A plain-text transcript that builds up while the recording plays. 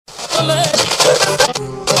To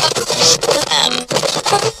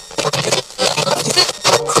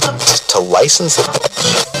license it.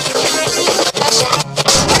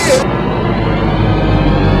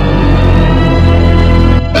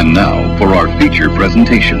 And now for our feature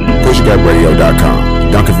presentation.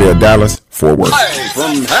 PushGapRadio.com. Duncanville, Dallas, Fort Worth. Hi,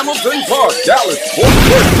 from Hamilton Park, Dallas, Fort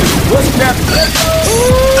Worth. Pushgap Radio.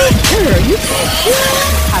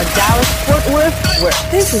 Our Dallas, Fort Worth.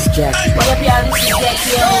 This is Jackie. What up, y'all? This is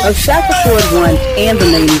Jackie Of Shaka Ford 1 and the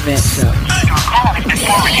Main Event Show. Your call has been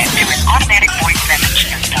forwarded to an automatic voice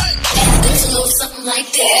message system. There's a little something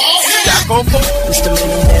like that. It's the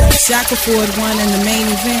Main Event. Shaka Ford 1 and the Main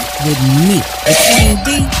Event with me, the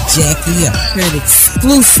Q&D, Jackie O. Heard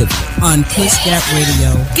exclusively on Pushgap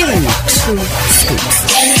Radio. Giving you true scoops.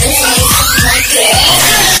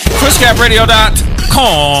 PushGapRadio.com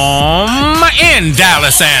in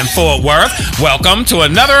Dallas and Fort Worth. Welcome to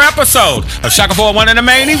another episode of Shaka 401 in the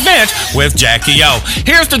Main Event with Jackie O.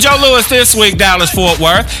 Here's to Joe Lewis this week, Dallas, Fort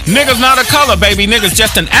Worth. Niggas not a color, baby. Niggas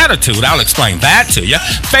just an attitude. I'll explain that to you.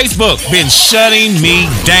 Facebook been shutting me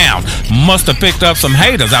down. Must have picked up some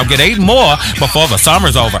haters. I'll get 8 more before the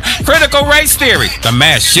summer's over. Critical race theory. The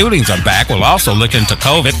mass shootings are back. We'll also look into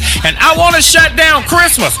COVID. And I want to shut down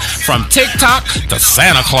Christmas from TikTok to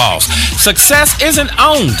Santa Claus. Success isn't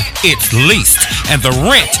owned, it's leased, and the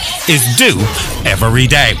rent is due every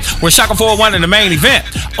day. We're Shaka 401 in the Main Event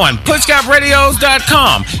on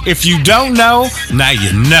PushGapRadios.com. If you don't know, now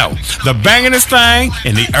you know. The bangingest thing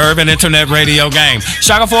in the urban internet radio game.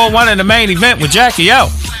 Shaka 401 in the Main Event with Jackie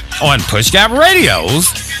O on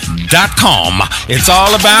PushGapRadios.com. It's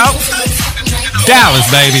all about Dallas,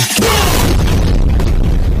 baby.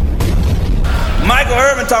 Michael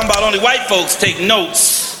Irvin talking about only white folks take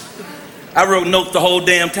notes. I wrote notes the whole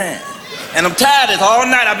damn time. And I'm tired of this. All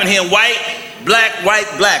night I've been hearing white, black.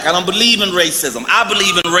 I don't believe in racism. I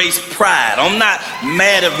believe in race pride. I'm not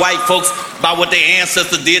mad at white folks about what their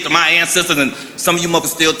ancestors did to my ancestors and some of you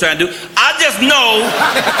motherfuckers still trying to do. I just know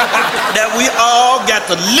that we all got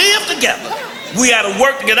to live together. We got to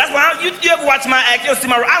work together. That's why you ever watch my act, you'll see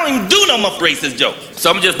I don't even do no more racist jokes. So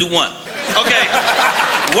I'm going to just do one. Okay.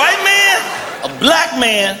 White man, a black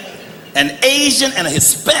man, an Asian, and a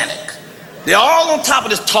Hispanic. They're all on top of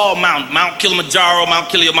this tall mountain, Mount Kilimanjaro,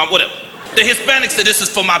 Mount whatever. The Hispanic said, this is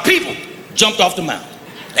for my people, jumped off the mountain.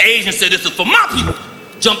 The Asian said, this is for my people,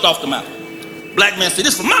 jumped off the mountain. Black man said,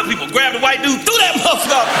 this is for my people, grabbed the white dude, threw that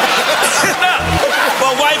motherfucker.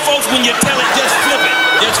 But white folks, when you tell it, just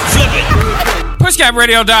flip it.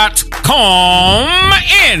 PushGapRadio.com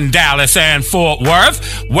in Dallas and Fort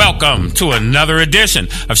Worth. Welcome to another edition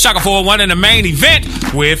of Shaka 401 in the Main Event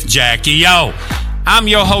with Jackie O. I'm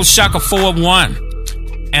your host, Shaka 401,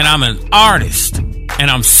 and I'm an artist,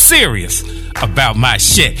 and I'm serious about my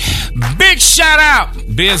shit. Big shout out,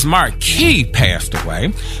 Biz Markie passed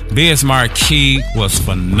away. Biz Markie was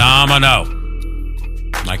phenomenal.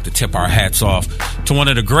 I'd like to tip our hats off to one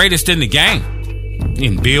of the greatest in the game.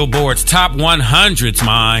 In Billboard's Top 100's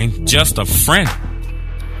mind, Just a Friend.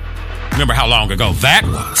 Remember how long ago that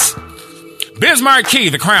was. Biz Markie,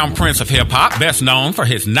 the crown prince of hip-hop, best known for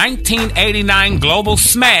his 1989 global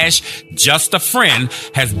smash, Just a Friend,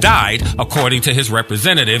 has died, according to his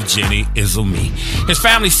representative, Jenny Izumi. His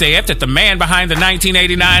family said that the man behind the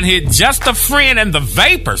 1989 hit Just a Friend and the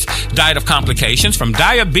Vapors died of complications from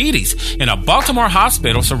diabetes in a Baltimore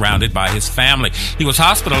hospital surrounded by his family. He was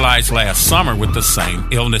hospitalized last summer with the same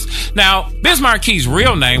illness. Now, Biz Markie's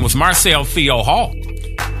real name was Marcel Theo Hall.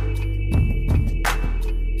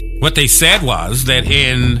 What they said was that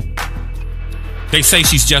they say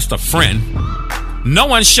she's just a friend. No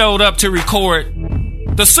one showed up to record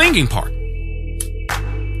the singing part.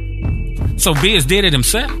 So Biz did it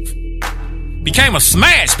himself. Became a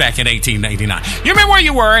smash back in 1889. You remember where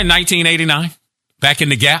you were in 1989? Back in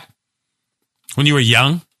the Gap? When you were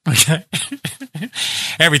young? Okay.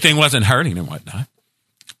 Everything wasn't hurting and whatnot.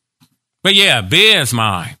 But yeah, Biz,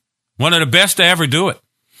 one of the best to ever do it.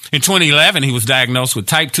 In 2011, he was diagnosed with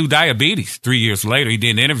type 2 diabetes. 3 years later, he did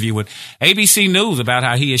an interview with ABC News about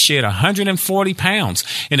how he had shed 140 pounds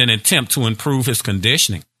in an attempt to improve his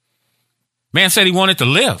conditioning. Man said he wanted to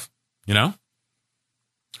live, you know.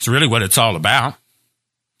 It's really what it's all about.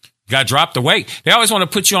 Got to drop the weight. They always want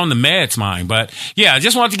to put you on the meds, But yeah, I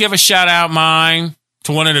just wanted to give a shout out,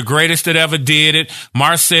 to one of the greatest that ever did it,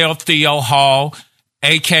 Marcel Theo Hall,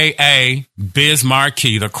 a.k.a. Biz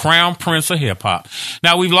Markie, the crown prince of hip-hop.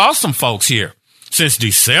 Now, we've lost some folks here since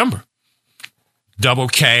December. Double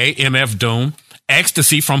K, MF Doom,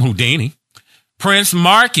 Ecstasy from Houdini, Prince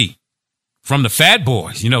Markie from the Fat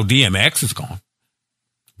Boys. You know, DMX is gone.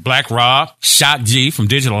 Black Rob, Shock G from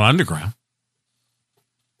Digital Underground.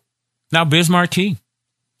 Now Biz Markie.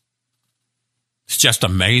 It's just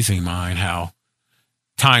amazing, man, how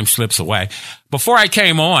time slips away. Before I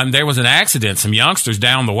came on, there was an accident. Some youngsters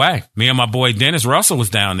down the way. Me and my boy Dennis Russell was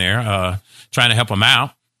down there trying to help him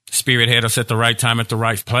out. Spirit had us at the right time at the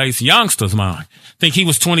right place. Youngsters, man. I think he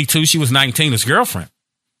was 22. She was 19, his girlfriend.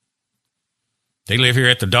 They live here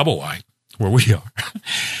at the Double White, where we are.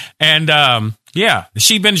 And, yeah,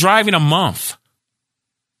 she'd been driving a month.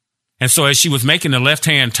 And so as she was making the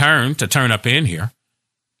left-hand turn to turn up in here,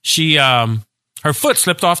 she, her foot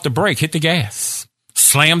slipped off the brake, hit the gas,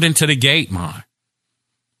 slammed into the gate, man.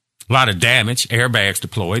 A lot of damage, airbags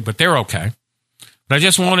deployed, but they're okay. But I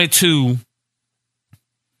just wanted to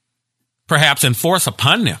perhaps enforce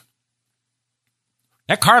upon them.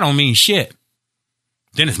 That car don't mean shit.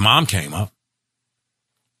 Then his mom came up.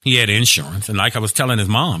 He had insurance. And like I was telling his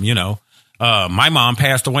mom, you know, my mom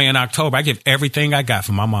passed away in October. I give everything I got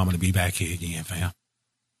for my mama to be back here again, fam.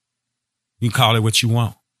 You can call it what you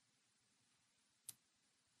want.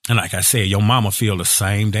 And like I said, your mama feel the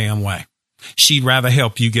same damn way. She'd rather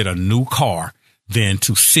help you get a new car than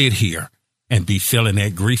to sit here and be feeling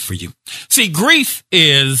that grief for you. See, grief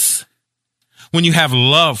is when you have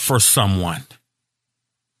love for someone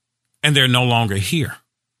and they're no longer here.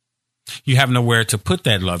 You have nowhere to put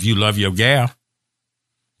that love. You love your gal.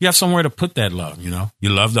 You have somewhere to put that love, you know. You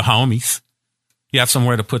love the homies. You have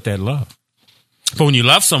somewhere to put that love. But when you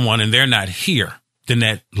love someone and they're not here, then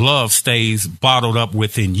that love stays bottled up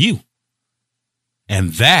within you.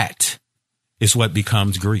 And that is what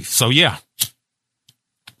becomes grief. So, yeah,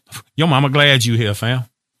 your mama glad you here, fam.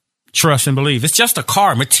 Trust and believe. It's just a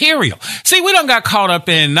car, material. See, we done got caught up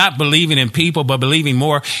in not believing in people, but believing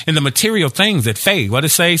more in the material things that fade. What it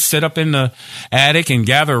say? Sit up in the attic and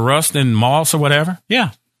gather rust and moss or whatever.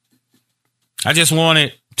 Yeah. I just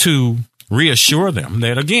wanted to reassure them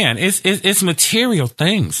that, again, it's material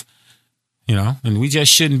things, you know, and we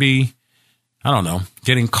just shouldn't be, I don't know,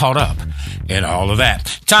 getting caught up in all of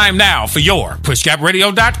that. Time now for your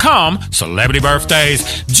PushGapRadio.com celebrity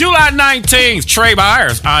birthdays. July 19th, Trey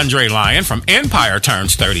Byers, Andre Lyon from Empire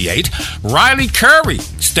turns 38. Riley Curry,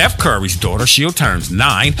 Steph Curry's daughter, she turns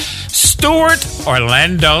 9. Stuart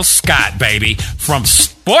Orlando Scott, baby, from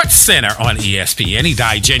Sports Center on ESPN. He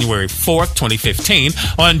died January 4th, 2015.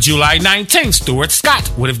 On July 19th, Stuart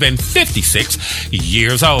Scott would have been 56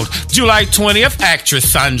 years old. July 20th,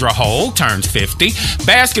 actress Sandra Hole turns 50.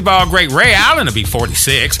 Basketball great Ray Allen will be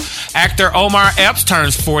 46. Actor Omar Epps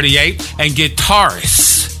turns 48. And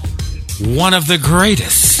guitarist, one of the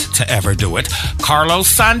greatest to ever do it, Carlos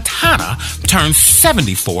Santana, turns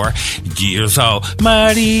 74 years old.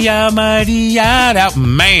 Maria,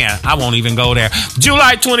 man, I won't even go there.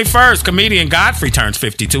 July 21st, comedian Godfrey turns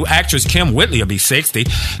 52. Actress Kim Whitley will be 60.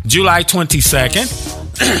 July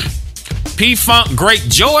 22nd, P-Funk great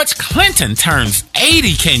George Clinton turns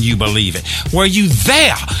 80. Can you believe it? Were you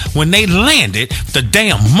there when they landed the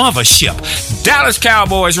damn mothership? Dallas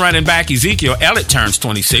Cowboys running back Ezekiel Elliott turns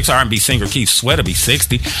 26. R&B singer Keith Sweat will be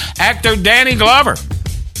 60. Actor Danny Glover,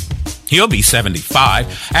 he'll be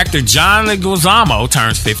 75. Actor John Leguizamo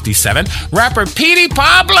turns 57. Rapper Petey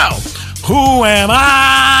Pablo, who am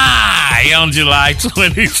I, on July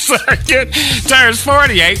 22nd, turns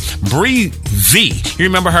 48. Bree Z, you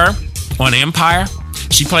remember her on Empire?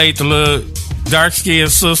 She played the little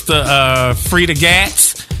dark-skinned sister, Frida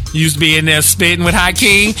Gatz. Used to be in there spitting with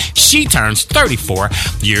Hakeem. She turns 34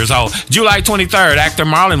 years old. July 23rd, actor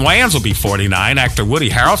Marlon Wayans will be 49. Actor Woody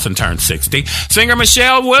Harrelson turns 60. Singer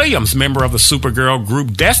Michelle Williams, member of the Supergirl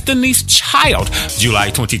group Destiny's Child,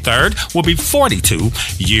 July 23rd, will be 42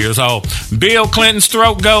 years old. Bill Clinton's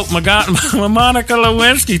throat goat, Monica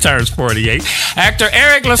Lewinsky, turns 48. Actor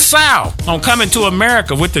Eric LaSalle, on Coming to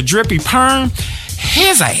America with the drippy perm,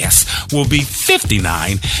 his ass will be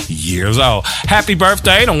 59 years old. Happy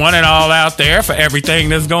birthday to one and all out there for everything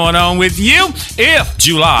that's going on with you. If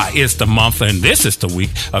July is the month and this is the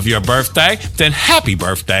week of your birthday, then happy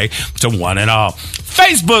birthday to one and all.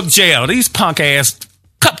 Facebook jail. These punk ass,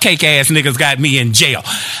 cupcake ass niggas got me in jail.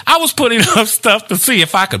 I was putting up stuff to see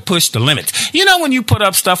if I could push the limits. You know, when you put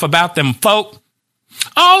up stuff about them folk,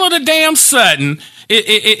 all of the damn sudden,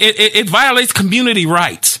 it violates community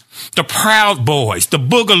rights. The Proud Boys, the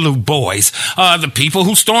Boogaloo Boys, the people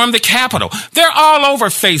who stormed the Capitol. They're all over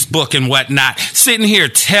Facebook and whatnot, sitting here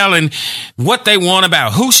telling what they want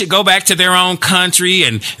about who should go back to their own country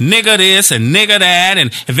and nigga this and nigga that.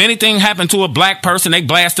 And if anything happened to a black person, they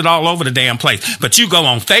blast it all over the damn place. But you go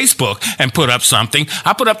on Facebook and put up something.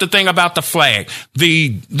 I put up the thing about the flag.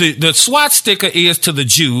 The swastika is to the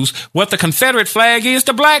Jews what the Confederate flag is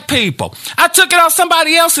to black people. I took it off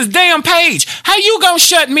somebody else's damn page. How you gonna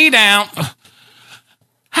shut me down?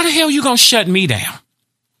 How the hell you gonna shut me down?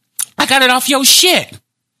 I got it off your shit.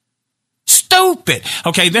 Stupid.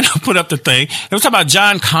 Okay, then I put up the thing. It was talking about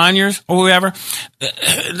John Conyers or whoever.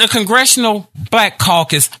 The Congressional Black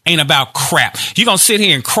Caucus ain't about crap. You're going to sit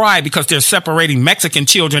here and cry because they're separating Mexican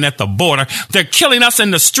children at the border. They're killing us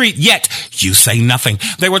in the street, yet you say nothing.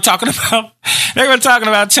 They were talking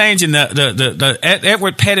about changing the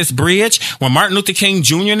Edward Pettus Bridge when Martin Luther King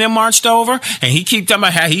Jr. and them marched over, and he keep talking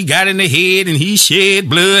about how he got in the head and he shed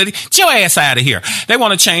blood. Get your ass out of here. They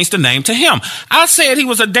want to change the name to him. I said he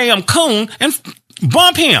was a damn coon and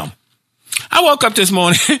bump him. I woke up this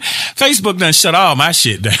morning. Facebook done shut all my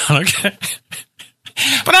shit down, okay?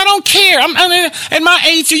 But I don't care. I'm at my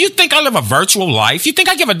age, you think I live a virtual life? You think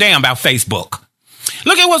I give a damn about Facebook?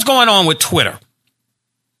 Look at what's going on with Twitter.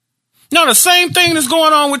 No, the same thing that's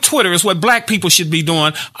going on with Twitter is what black people should be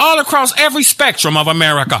doing all across every spectrum of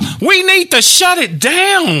America. We need to shut it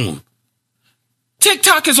down.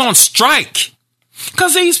 TikTok is on strike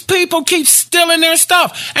because these people keep stealing their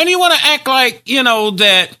stuff. And you want to act like,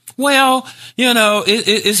 that, well,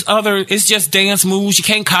 it's just dance moves. You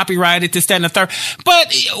can't copyright it, this, that, and the third.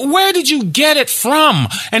 But where did you get it from?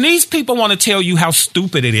 And these people want to tell you how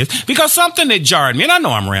stupid it is because something that jarred me, and I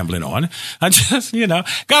know I'm rambling on. I just,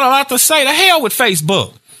 got a lot to say. The hell with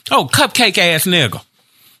Facebook. Oh, cupcake ass nigga.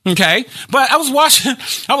 Okay. But I was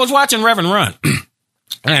watching Reverend Run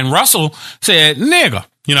and Russell said nigga.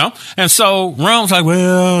 And so Ron's like,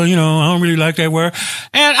 well, I don't really like that word.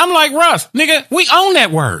 And I'm like, Russ, nigga, we own that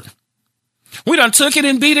word. We done took it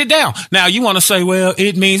and beat it down. Now you want to say, well,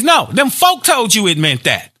 it means no. Them folk told you it meant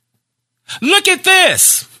that. Look at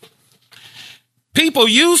this. People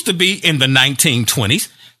used to be in the 1920s.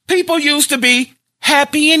 People used to be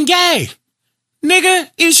happy and gay. Nigga,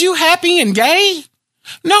 is you happy and gay?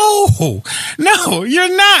 No,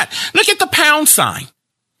 you're not. Look at the pound sign.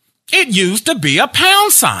 It used to be a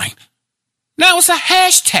pound sign. Now it's a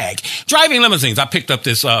hashtag. Driving limousines. I picked up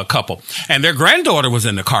this couple, and their granddaughter was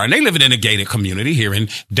in the car, and they live in a gated community here in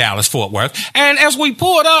Dallas, Fort Worth. And as we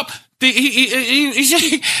pulled up,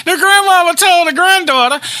 the grandmama told the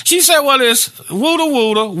granddaughter, she said, well, it's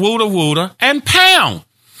wooda, and pound.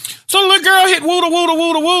 So the little girl hit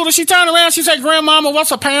wooda. She turned around. She said, Grandmama,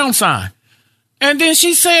 what's a pound sign? And then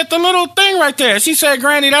she said the little thing right there. She said,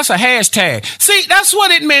 Granny, that's a hashtag. See, that's what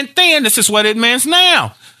it meant then. This is what it means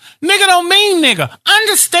now. Nigga don't mean nigga.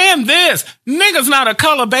 Understand this. Nigga's not a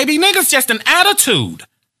color, baby. Nigga's just an attitude.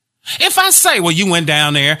 If I say, well, you went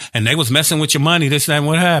down there and they was messing with your money, this, that, and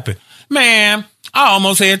what happened? Man, I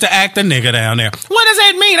almost had to act a nigga down there. What does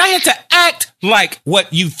that mean? I had to act like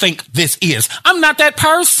what you think this is. I'm not that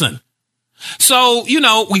person. So,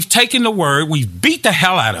 we've taken the word. We've beat the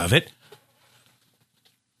hell out of it.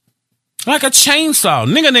 Like a chainsaw.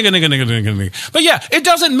 Nigga. But yeah, it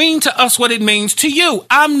doesn't mean to us what it means to you.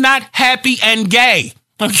 I'm not happy and gay.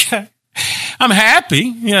 Okay. I'm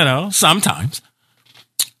happy, sometimes.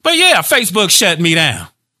 But yeah, Facebook shut me down.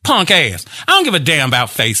 Punk ass. I don't give a damn about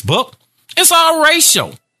Facebook. It's all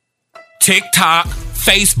racial. TikTok,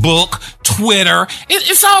 Facebook, Twitter.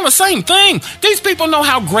 It's all the same thing. These people know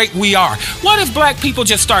how great we are. What if black people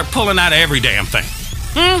just start pulling out of every damn thing?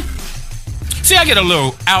 See, I get a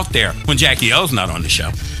little out there when Jackie O's not on the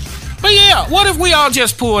show. But yeah, what if we all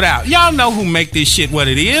just pulled out? Y'all know who make this shit what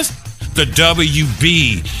it is. The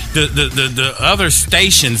WB, the other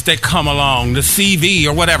stations that come along, the CV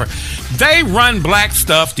or whatever. They run black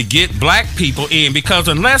stuff to get black people in because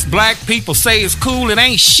unless black people say it's cool, it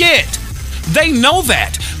ain't shit. They know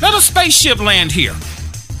that. Let a spaceship land here.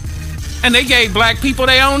 And they gave black people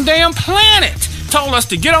their own damn planet. Told us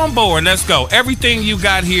to get on board. Let's go. Everything you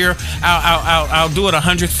got here, I'll do it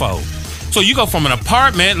 100-fold. So you go from an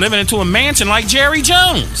apartment living into a mansion like Jerry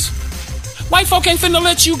Jones. White folk ain't finna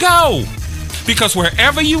let you go. Because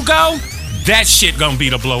wherever you go, that shit gonna be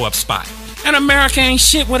the blow up spot. And America ain't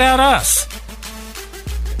shit without us.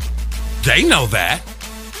 They know that.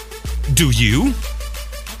 Do you?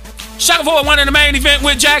 Shaka 401 in the main event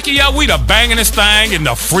with Jackie O. We the bangingest thing in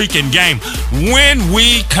the freaking game. When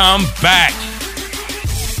we come back,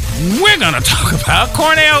 we're going to talk about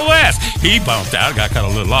Cornel West. He bumped out. Got kind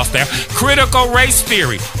of a little lost there. Critical race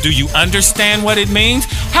theory. Do you understand what it means?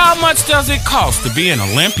 How much does it cost to be an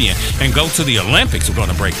Olympian and go to the Olympics? We're going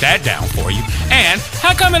to break that down for you. And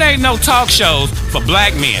how come it ain't no talk shows for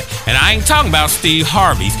black men? And I ain't talking about Steve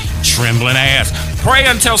Harvey's trembling ass. Pray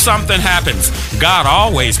until something happens. God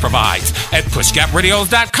always provides. At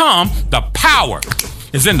pushgapradios.com, the power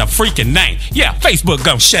is in the freaking name. Yeah, Facebook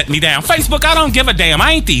gonna shut me down. Facebook, I don't give a damn.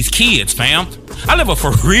 I ain't these kids, fam. I live a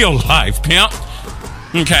for real life, pimp.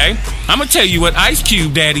 Okay? I'm gonna tell you what Ice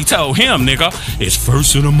Cube daddy told him, nigga. It's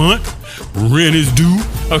first of the month. Rent is due.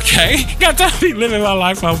 Okay? Got time to be living my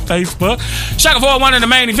life on Facebook. Shaka 401 in the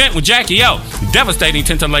main event with Jackie O. Devastating,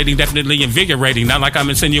 titillating, definitely invigorating. Not like I'm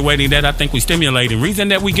insinuating that I think we stimulating. Reason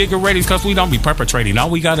that we get good ratings because we don't be perpetrating. All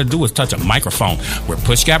we got to do is touch a microphone. We're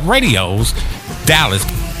Push Gap Radio's Dallas.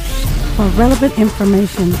 For relevant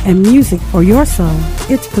information and music for your soul,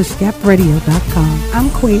 it's pushgapradio.com. I'm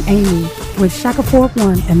Queen Amy with Shaka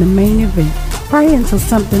 401 and the main event. Pray until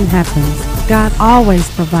something happens. God always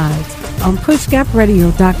provides on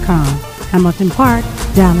pushgapradio.com. Hamilton Park,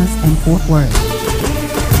 Dallas, and Fort Worth.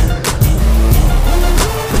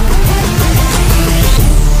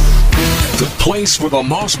 The place for the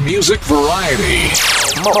most music variety.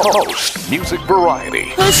 Most music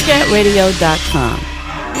variety. pushgapradio.com.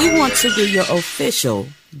 We want to be your official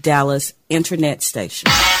Dallas internet station.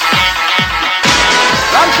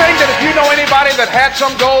 I'm saying that if you know anybody that had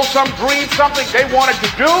some goal, some dream, something they wanted to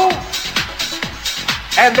do,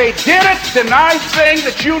 and they did it, deny saying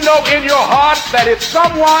that you know in your heart that if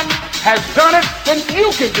someone has done it, then you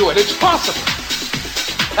can do it. It's possible.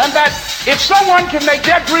 And that if someone can make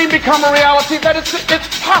their dream become a reality, that it's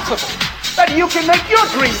possible that you can make your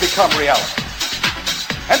dream become reality.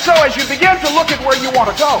 And so as you begin to look at where you want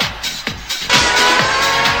to go,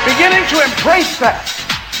 beginning to embrace that,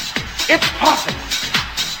 it's possible.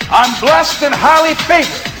 I'm blessed and highly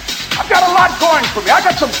favored. I've got a lot going for me. I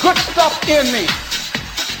got some good stuff in me.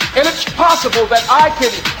 And it's possible that I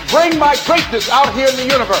can bring my greatness out here in the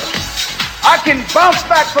universe. I can bounce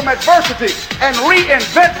back from adversity and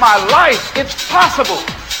reinvent my life. It's possible.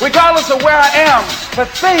 Regardless of where I am, that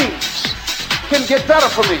things can get better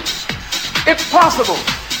for me. It's possible.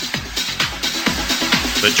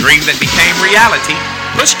 The dream that became reality.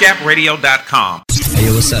 PushGapRadio.com. Hey,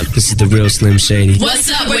 yo, what's up? This is the real Slim Shady. What's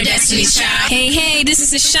up, we're Destiny's Child. Hey, this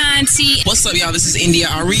is Ashanti. What's up, y'all? This is India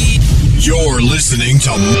Arie. You're listening to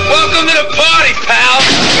Welcome to the party, pal.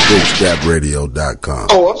 PushGapRadio.com.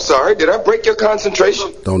 Oh, I'm sorry. Did I break your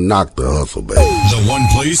concentration? Don't knock the hustle, baby. the one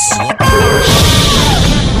place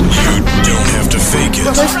you don't have to fake it.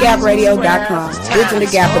 PushGapRadio.com. Bridging the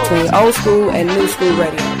gap between old school and new school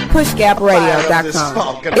radio.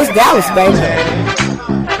 PushGapRadio.com. It's Dallas, baby.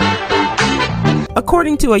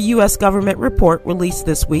 According to a U.S. government report released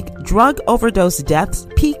this week, drug overdose deaths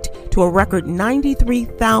peaked to a record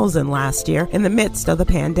 93,000 last year in the midst of the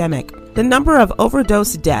pandemic. The number of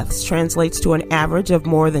overdose deaths translates to an average of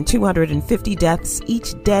more than 250 deaths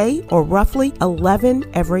each day, or roughly 11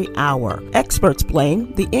 every hour. Experts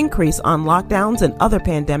blame the increase on lockdowns and other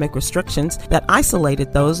pandemic restrictions that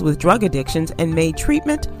isolated those with drug addictions and made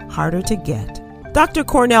treatment harder to get. Dr.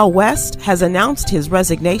 Cornel West has announced his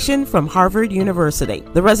resignation from Harvard University.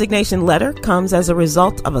 The resignation letter comes as a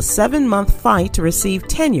result of a 7-month fight to receive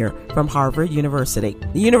tenure from Harvard University.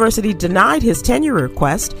 The university denied his tenure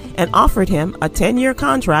request and offered him a 10-year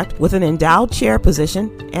contract with an endowed chair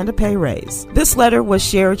position and a pay raise. This letter was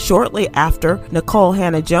shared shortly after Nicole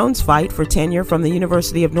Hannah-Jones' fight for tenure from the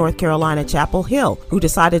University of North Carolina, Chapel Hill, who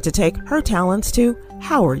decided to take her talents to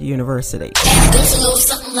Howard University. Goes a little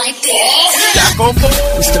something like this.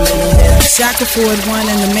 Shaka 401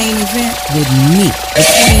 in the main event with me, the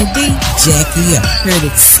Queen D, Jackie O. Heard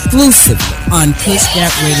exclusively on Push Gap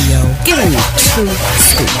Radio. Giving you true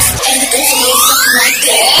scoops. And it goes a little something like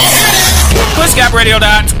this.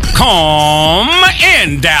 PushGapRadio.com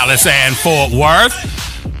in Dallas and Fort Worth.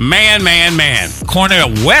 Man. Cornel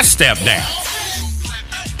West stepped down.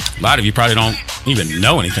 A lot of you probably don't even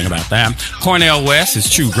know anything about that. Cornel West is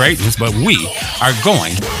true greatness, but we are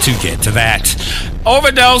going to get to that.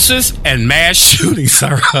 Overdoses and mass shootings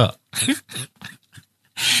are up.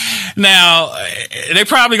 Now, they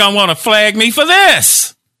probably gonna want to flag me for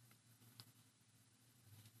this.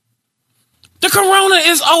 The corona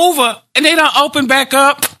is over and they don't open back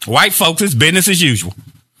up. White folks, it's business as usual.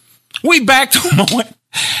 We back to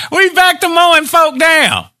mowing folk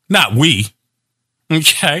down. Not we.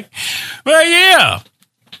 Okay. Well, yeah.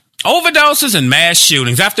 Overdoses and mass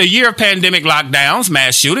shootings. After a year of pandemic lockdowns,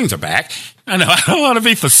 mass shootings are back. I know I don't want to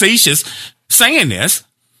be facetious saying this.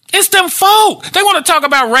 It's them folk. They want to talk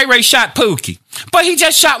about Ray shot Pookie, but he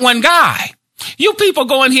just shot one guy. You people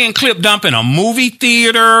go in here and clip dump in a movie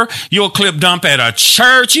theater. You'll clip dump at a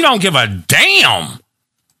church. You don't give a damn.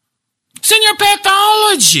 It's in your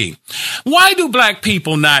pathology. Why do black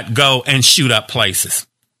people not go and shoot up places?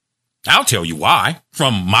 I'll tell you why.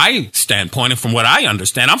 From my standpoint and from what I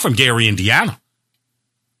understand, I'm from Gary, Indiana.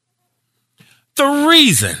 The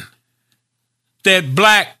reason that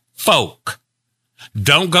black folk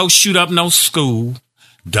don't go shoot up no school,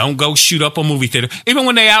 don't go shoot up a movie theater, even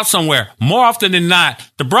when they out somewhere, more often than not,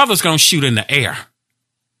 the brother's going to shoot in the air.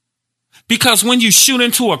 Because when you shoot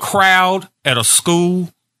into a crowd at a school,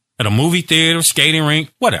 at a movie theater, skating rink,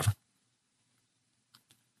 whatever,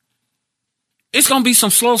 it's going to be some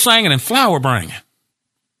slow singing and flower bringing.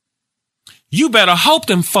 You better hope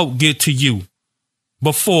them folk get to you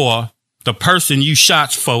before the person you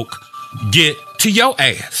shot's folk get to your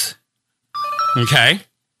ass. Okay?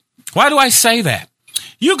 Why do I say that?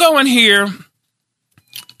 You go in here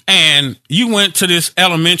and you went to this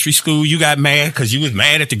elementary school. You got mad because you was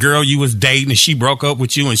mad at the girl you was dating and she broke up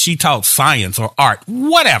with you and she taught science or art,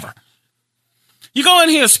 whatever. You go in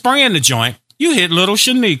here spraying the joint. You hit little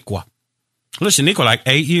Shaniqua. Little Shaniqua like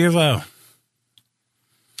 8 years old.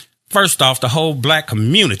 First off, the whole black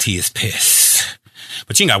community is pissed.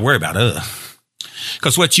 But you ain't got to worry about us.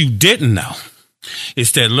 Because what you didn't know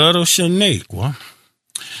is that little Shaniqua,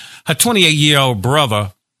 her 28-year-old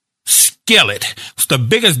brother, Skillet, was the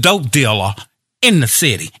biggest dope dealer in the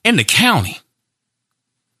city, in the county.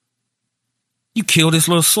 You killed his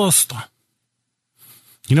little sister.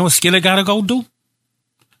 You know what Skillet got to go do?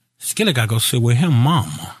 Skillet got to go sit with him,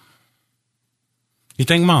 mama. You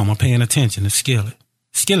think mama paying attention to Skillet?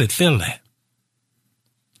 Skillet feel that.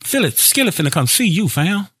 Skillet finna come see you,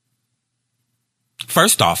 fam.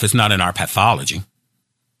 First off, it's not in our pathology.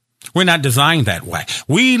 We're not designed that way.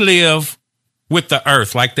 We live with the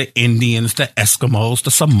earth like the Indians, the Eskimos,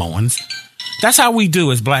 the Samoans. That's how we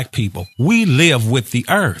do as black people. We live with the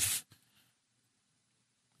earth.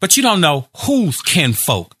 But you don't know whose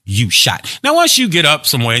kinfolk you shot. Now, once you get up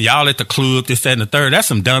somewhere, y'all at the club, this, that, and the third, that's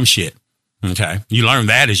some dumb shit. Okay? You learn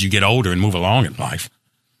that as you get older and move along in life.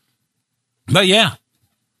 But yeah,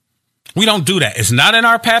 we don't do that. It's not in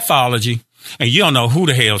our pathology, and you don't know who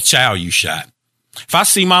the hell's child you shot. If I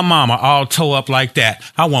see my mama all toe up like that,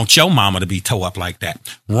 I want your mama to be toe up like that.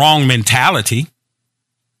 Wrong mentality.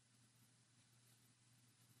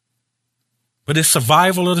 But it's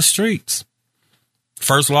survival of the streets.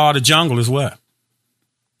 First law of the jungle is what?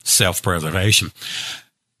 Self-preservation.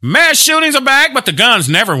 Mass shootings are back, but the guns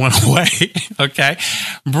never went away. Okay.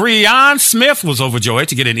 Breonna Smith was overjoyed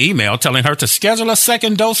to get an email telling her to schedule a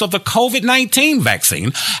second dose of the COVID-19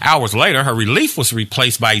 vaccine. Hours later, her relief was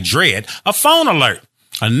replaced by dread, a phone alert.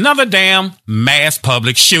 Another damn mass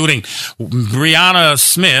public shooting. Breonna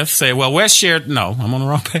Smith said, well, West shared. No, I'm on the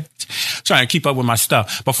wrong page. Trying to keep up with my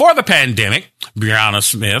stuff. Before the pandemic, Breonna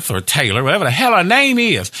Smith or Taylor, whatever the hell her name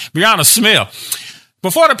is, Breonna Smith.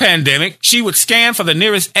 Before the pandemic, she would scan for the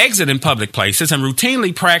nearest exit in public places and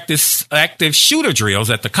routinely practice active shooter drills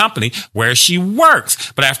at the company where she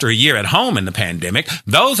works. But after a year at home in the pandemic,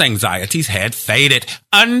 those anxieties had faded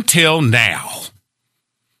until now.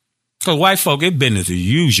 So white folk, it's business as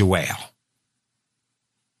usual.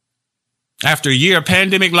 After a year of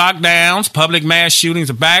pandemic lockdowns, public mass shootings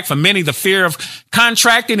are back. For many, the fear of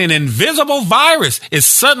contracting an invisible virus is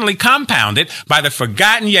suddenly compounded by the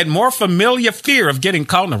forgotten yet more familiar fear of getting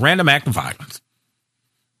caught in a random act of violence.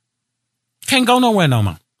 Can't go nowhere no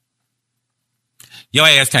more. Your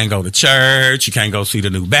ass can't go to church. You can't go see the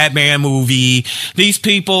new Batman movie. These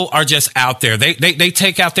people are just out there. They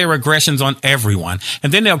take out their aggressions on everyone.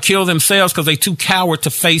 And then they'll kill themselves because they're too coward to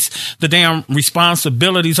face the damn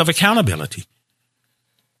responsibilities of accountability.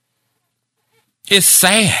 It's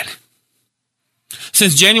sad.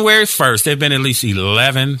 Since January 1st, there have been at least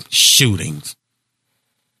 11 shootings.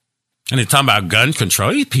 And they're talking about gun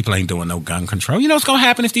control. These people ain't doing no gun control. You know what's going to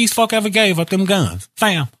happen if these folk ever gave up them guns?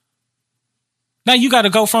 Fam. Now you got to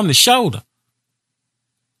go from the shoulder.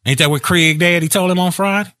 Ain't that what Craig Daddy told him on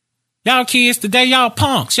Friday? Y'all kids today, y'all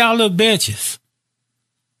punks, y'all little bitches.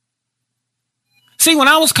 See, when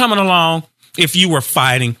I was coming along, if you were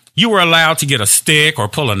fighting, you were allowed to get a stick or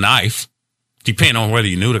pull a knife, depending on whether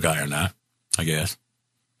you knew the guy or not, I guess.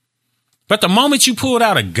 But the moment you pulled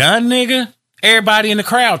out a gun, nigga, everybody in the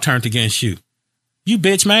crowd turned against you. You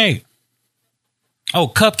bitch made. Oh,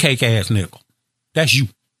 cupcake ass nickel. That's you.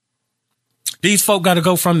 These folk got to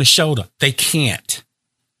go from the shoulder. They can't.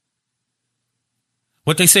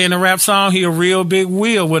 What they say in the rap song, he a real big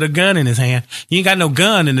wheel with a gun in his hand. You ain't got no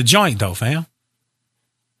gun in the joint, though, fam.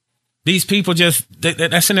 These people just,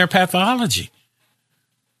 that's in their pathology.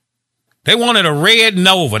 They wanted a red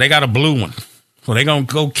Nova. They got a blue one. So they going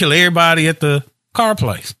to go kill everybody at the car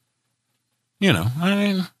place. You know, I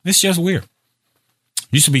mean, it's just weird.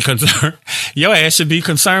 You should be concerned. Your ass should be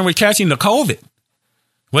concerned with catching the COVID.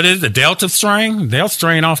 What is it, the Delta strain? They'll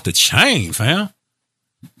strain off the chain, fam.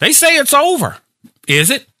 They say it's over. Is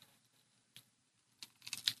it?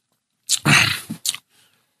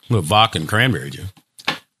 Little vodka and cranberry juice.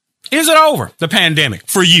 Is it over, the pandemic,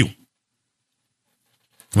 for you?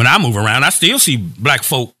 When I move around, I still see black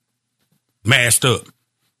folk masked up.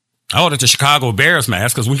 I ordered the Chicago Bears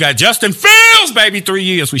mask because we got Justin Fields, baby. 3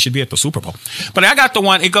 years. We should be at the Super Bowl. But I got the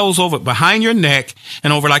one, it goes over behind your neck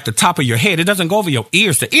and over like the top of your head. It doesn't go over your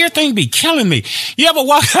ears. The ear thing be killing me. You ever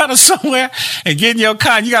walk out of somewhere and get in your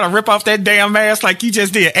car and you got to rip off that damn mask like you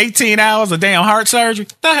just did 18 hours of damn heart surgery?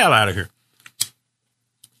 Get the hell out of here.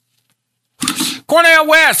 Cornel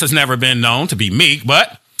West has never been known to be meek,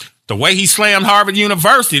 but the way he slammed Harvard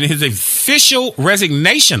University in his official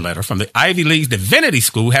resignation letter from the Ivy League's Divinity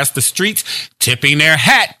School has the streets tipping their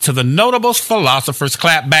hat to the notable philosopher's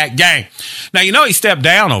clapback gang. Now, you know he stepped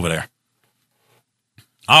down over there.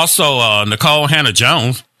 Also, Nicole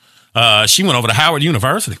Hannah-Jones, she went over to Howard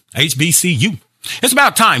University, HBCU. It's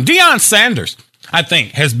about time. Deion Sanders, I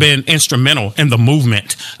think, has been instrumental in the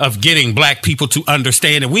movement of getting black people to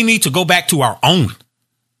understand that we need to go back to our own,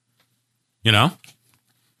 you know?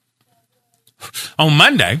 On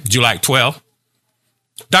Monday, July 12th,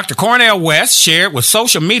 Dr. Cornel West shared with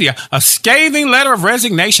social media a scathing letter of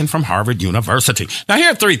resignation from Harvard University. Now,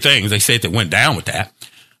 here are 3 things they said that went down with that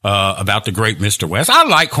about the great Mr. West. I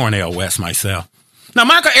like Cornel West myself. Now,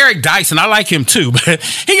 Michael Eric Dyson, I like him too, but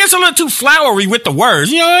he gets a little too flowery with the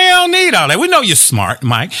words. You know, you don't need all that. We know you're smart,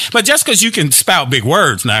 Mike, but just because you can spout big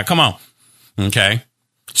words now, come on. Okay.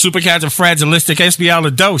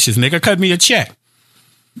 Supercalifragilisticexpialidocious, nigga, cut me a check.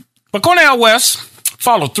 But Cornel West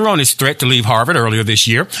followed through on his threat to leave Harvard earlier this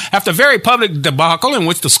year after a very public debacle in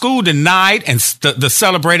which the school denied and the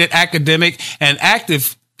celebrated academic and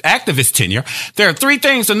activist tenure. There are 3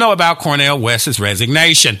 things to know about Cornel West's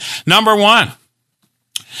resignation. Number 1,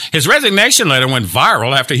 his resignation letter went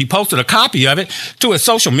viral after he posted a copy of it to his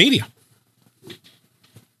social media.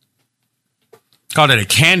 Called it a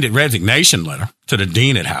candid resignation letter to the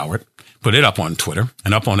dean at Howard. Put it up on Twitter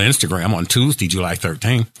and up on Instagram on Tuesday, July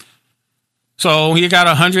 13th. So he got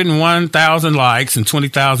 101,000 likes and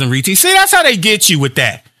 20,000 retweets. See, that's how they get you with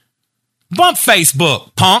that. Bump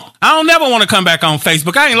Facebook, punk. I don't never want to come back on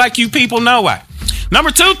Facebook. I ain't like you people, no way.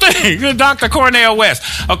 Number 2 thing, Dr. Cornel West.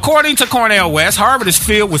 According to Cornel West, Harvard is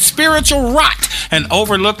filled with spiritual rot and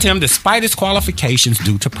overlooked him despite his qualifications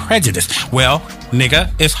due to prejudice. Well, nigga,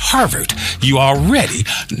 it's Harvard. You already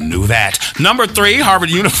knew that. Number 3,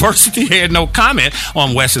 Harvard University had no comment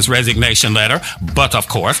on West's resignation letter, but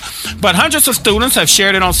hundreds of students have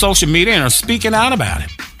shared it on social media and are speaking out about it.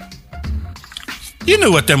 You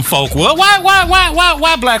knew what them folk were.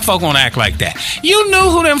 Why black folk want to act like that? You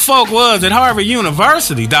knew who them folk was at Harvard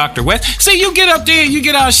University, Dr. West. See, you get up there and you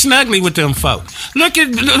get all snuggly with them folk. Look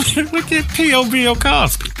at P.O. Bill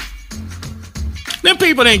Cosby. Them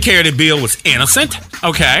people didn't care that Bill was innocent,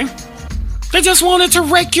 okay? They just wanted to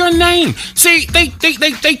wreck your name. See,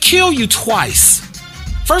 they kill you twice.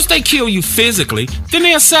 First they kill you physically, then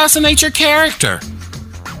they assassinate your character.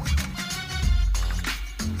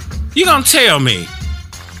 You gonna tell me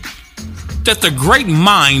that the great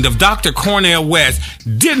mind of Dr. Cornel West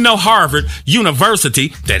didn't know Harvard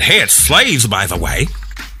University, that had slaves, by the way,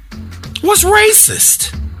 was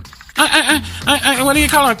racist? What do you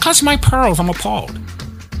call it? Clutch my pearls. I'm appalled.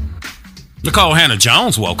 Nicole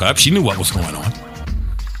Hannah-Jones woke up. She knew what was going on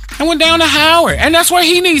and went down to Howard. And that's where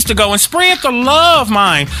he needs to go and spread the love,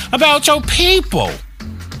 mind, about your people.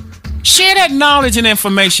 Share that knowledge and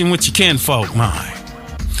information with your kinfolk, mind.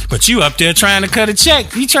 But you up there trying to cut a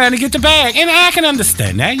check. You trying to get the bag. And I can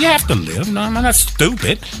understand that. You have to live. No, I'm not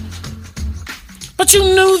stupid. But you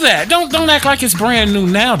knew that. Don't act like it's brand new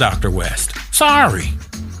now, Dr. West. Sorry.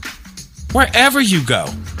 Wherever you go,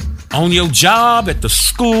 on your job, at the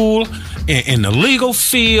school, in the legal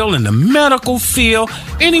field, in the medical field,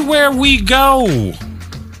 anywhere we go,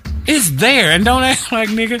 it's there. And don't act like,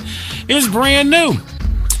 nigga, it's brand new.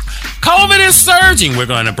 COVID is surging. We're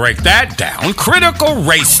going to break that down. Critical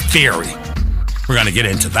race theory. We're going to get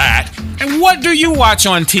into that. And what do you watch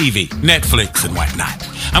on TV? Netflix and whatnot.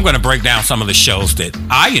 I'm going to break down some of the shows that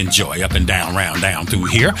I enjoy up and down, round, down through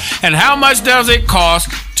here. And how much does it cost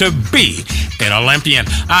to be an Olympian?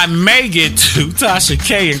 I may get to Tasha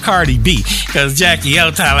K and Cardi B because Jackie O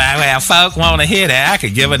talking about, well, folk want to hear that. I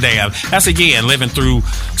could give a damn. That's, again, living through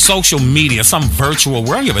social media, some virtual world.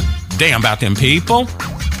 I don't give a damn about them people.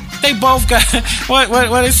 They both got, what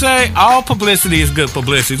they say? All publicity is good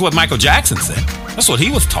publicity. Is what Michael Jackson said. That's what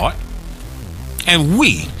he was taught. And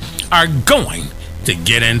we are going to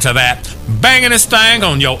get into that. Banging this thing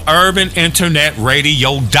on your urban internet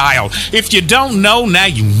radio dial. If you don't know, now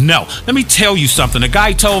you know. Let me tell you something. The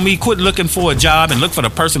guy told me quit looking for a job and look for the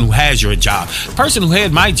person who has your job. The person who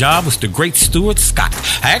had my job was the great Stuart Scott.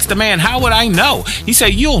 I asked the man, how would I know? He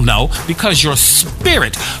said, you'll know because your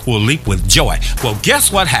spirit will leap with joy. Well,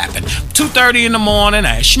 guess what happened? 2:30 in the morning,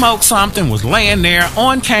 I smoked something, was laying there,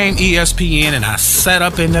 on came ESPN, and I sat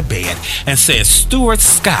up in the bed and said, Stuart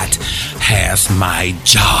Scott has my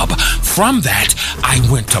job. From that, I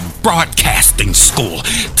went to broadcasting school.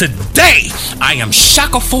 Today, I am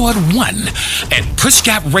Shaka Ford 1 at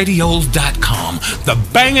pushgapradios.com. The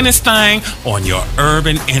bangingest thing on your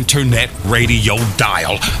urban internet radio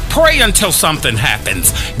dial. Pray until something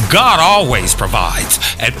happens. God always provides.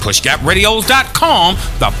 At pushgapradios.com,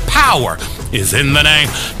 the power is in the name.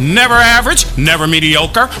 Never average, never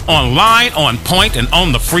mediocre, online, on point, and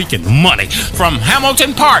on the freaking money. From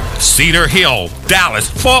Hamilton Park, Cedar Hill, Dallas,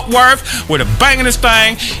 Fort Worth, with a bangingest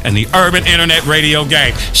thing and the urban internet radio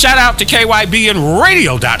game. Shout out to KYB and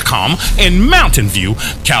radio.com in Mountain View,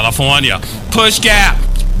 California. Push Gap,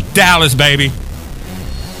 Dallas, baby.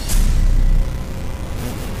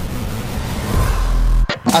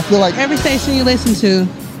 I feel like every station you listen to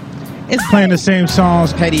is playing the same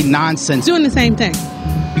songs, petty nonsense, doing the same thing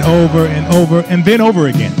over and over and then over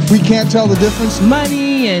again. We can't tell the difference.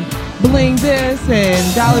 Money and bling this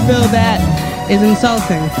and dollar bill that is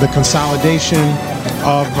insulting. The consolidation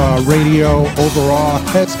of radio overall,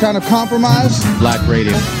 it's kind of compromised. Black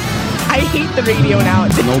radio. I hate the radio now.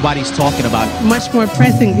 Nobody's talking about much more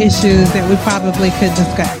pressing issues that we probably could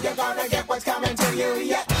discuss.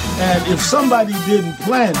 And if somebody didn't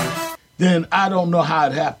plan it, then I don't know how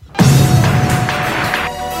it happened.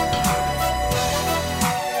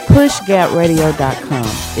 PushGapRadio.com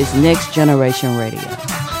is next generation radio.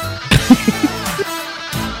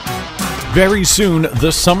 Very soon,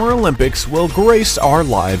 the Summer Olympics will grace our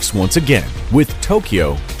lives once again with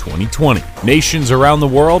Tokyo 2020. Nations around the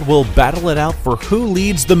world will battle it out for who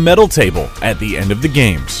leads the medal table at the end of the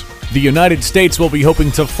Games. The United States will be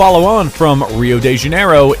hoping to follow on from Rio de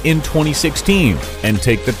Janeiro in 2016 and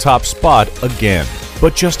take the top spot again.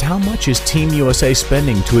 But just how much is Team USA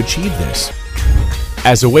spending to achieve this?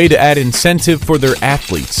 As a way to add incentive for their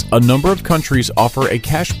athletes, a number of countries offer a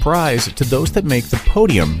cash prize to those that make the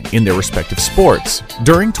podium in their respective sports.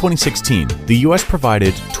 During 2016, the U.S.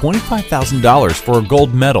 provided $25,000 for a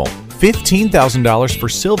gold medal, $15,000 for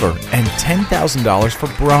silver, and $10,000 for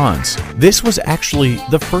bronze. This was actually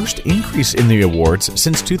the first increase in the awards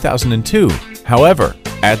since 2002. However,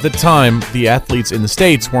 at the time, the athletes in the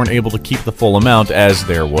States weren't able to keep the full amount as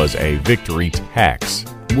there was a victory tax,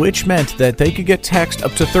 which meant that they could get taxed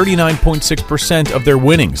up to 39.6% of their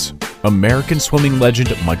winnings. American swimming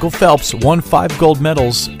legend Michael Phelps won 5 gold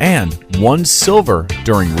medals and 1 silver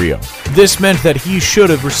during Rio. This meant that he should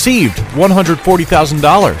have received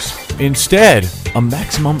 $140,000. Instead, a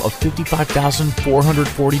maximum of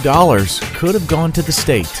 $55,440 could have gone to the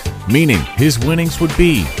state, meaning his winnings would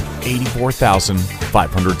be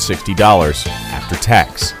 $84,560 after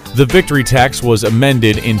tax. The victory tax was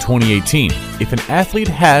amended in 2018. If an athlete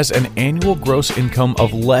has an annual gross income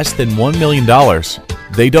of less than $1 million,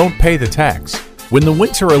 they don't pay the tax. When the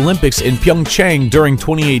Winter Olympics in Pyeongchang during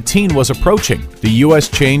 2018 was approaching, the U.S.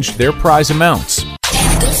 changed their prize amounts.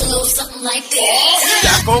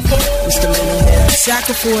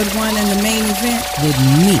 Shaka Ford 1 in the main event with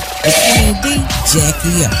me, the Queen D,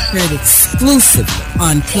 Jackie O. Heard exclusively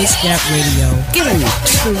on Push Gap Radio. Give me 2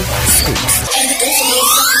 scoops.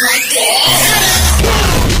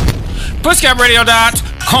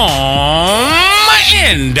 PushGapRadio.com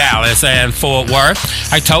in Dallas and Fort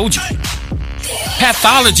Worth. I told you.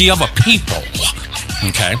 Pathology of a people.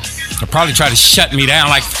 Okay. They'll probably try to shut me down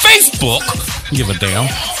like Facebook. Give a damn.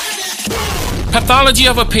 Pathology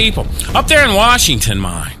of a people. Up there in Washington,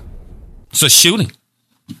 mine. It's a shooting.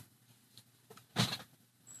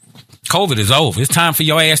 COVID is over. It's time for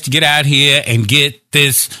your ass to get out here and get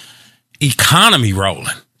this economy rolling.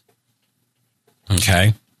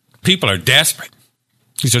 Okay? People are desperate.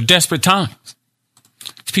 These are desperate times.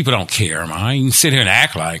 These people don't care, man. You can sit here and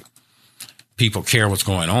act like people care what's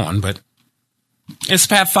going on, but it's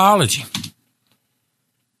pathology.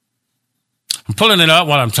 I'm pulling it up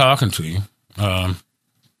while I'm talking to you.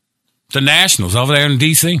 The Nationals over there in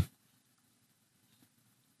D.C.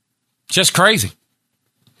 Just crazy.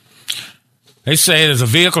 They say there's a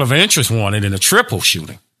vehicle of interest wanted in a triple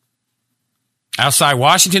shooting outside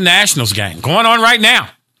Washington Nationals game going on right now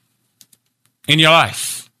in your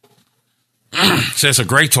life. Says a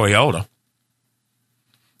gray Toyota.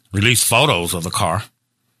 Released photos of the car.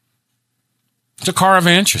 It's a car of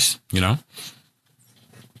interest, you know.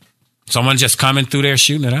 Someone just coming through there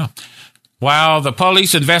shooting it out. While the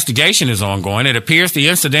police investigation is ongoing, it appears the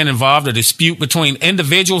incident involved a dispute between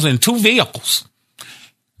individuals in two vehicles.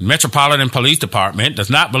 The Metropolitan Police Department does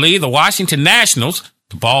not believe the Washington Nationals,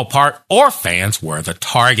 the ballpark, or fans were the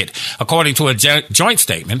target, according to a joint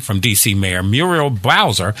statement from D.C. Mayor Muriel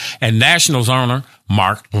Bowser and Nationals owner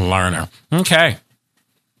Mark Lerner. Okay.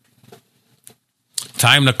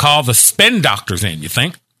 Time to call the spin doctors in, you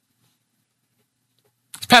think?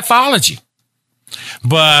 It's pathology.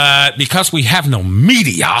 But because we have no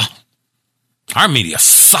media, our media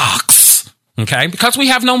sucks. Okay? Because we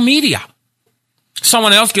have no media,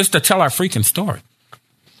 someone else gets to tell our freaking story.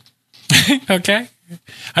 Okay?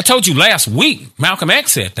 I told you last week, Malcolm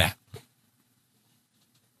X said that.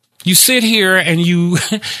 You sit here and you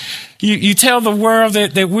tell the world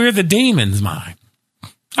that we're the demon's mind.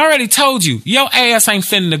 I already told you, your ass ain't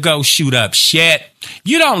finna go shoot up shit.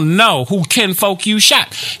 You don't know who kinfolk you shot.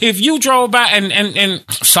 If you drove by and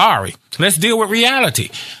sorry, let's deal with reality.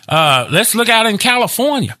 Let's look out in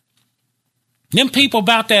California. Them people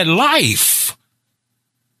about that life.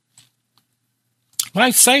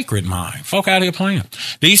 Life sacred, mind. Folk out here playing.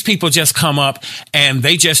 These people just come up and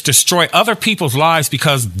they just destroy other people's lives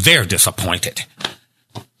because they're disappointed.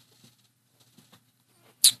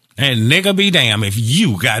 And nigga be damn if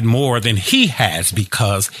you got more than he has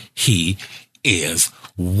because he is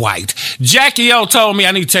white. Jackie O told me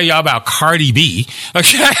I need to tell y'all about Cardi B.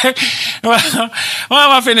 Okay. Well,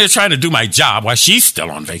 I'm in there trying to do my job while she's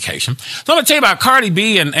still on vacation. So I'm going to tell you about Cardi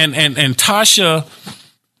B and Tasha.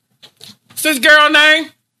 What's this girl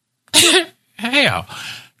name? Hell,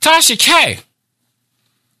 Tasha K.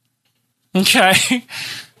 Okay.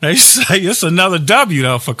 They say it's another W,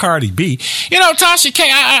 though, for Cardi B. You know, Tasha K,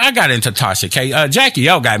 I got into Tasha K. Jackie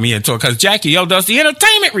O got me into it because Jackie O does the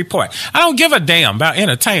entertainment report. I don't give a damn about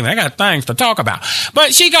entertainment. I got things to talk about.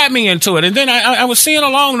 But she got me into it. And then I was seeing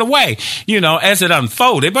along the way, you know, as it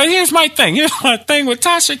unfolded. But here's my thing. Here's my thing with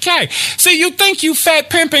Tasha K. See, you think you fat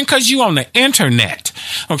pimping because you on the internet.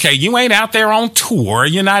 Okay, you ain't out there on tour.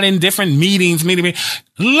 You're not in different meetings.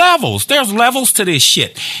 Levels. There's levels to this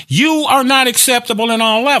shit. You are not acceptable in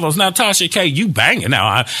all levels. Now, Tasha K, you banging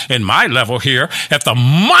now in my level here at the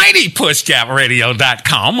mighty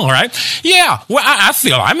pushgapradio.com. All right. Yeah. Well, I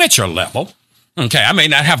feel I'm at your level. Okay. I may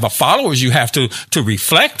not have the followers you have to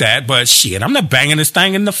reflect that, but shit, I'm not banging this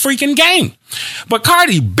thing in the freaking game. But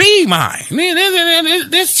Cardi B, mine,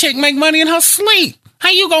 this chick make money in her sleep.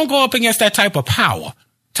 How you gonna go up against that type of power?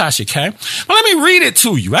 Tasha K. Well, let me read it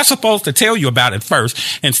to you. I'm supposed to tell you about it first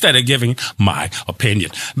instead of giving my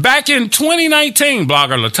opinion. Back in 2019,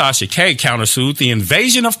 blogger LaTasha K countersued the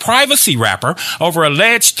invasion of privacy rapper over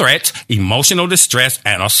alleged threats, emotional distress,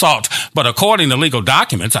 and assault. But according to legal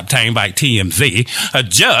documents obtained by TMZ, a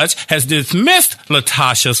judge has dismissed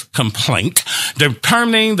LaTasha's complaint,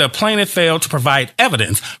 determining the plaintiff failed to provide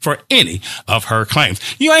evidence for any of her claims.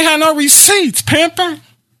 You ain't had no receipts, pimper.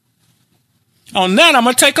 On that, I'm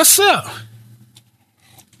going to take a sip.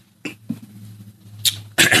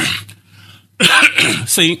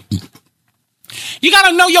 See, you got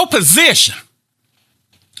to know your position.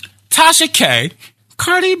 Tasha K,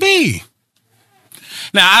 Cardi B.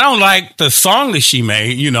 Now, I don't like the song that she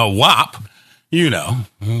made, you know, WAP, you know,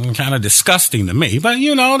 kind of disgusting to me, but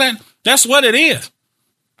you know, that's what it is.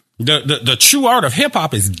 The true art of hip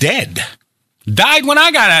hop is dead. Died when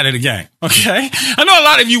I got out of the game. Okay. I know a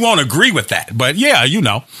lot of you won't agree with that, but yeah, you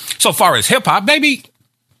know, so far as hip hop, baby,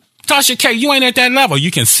 Tasha K, you ain't at that level.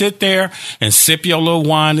 You can sit there and sip your little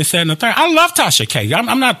wine, this, that, and the third. I love Tasha K.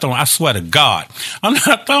 I'm not throwing, I swear to God, I'm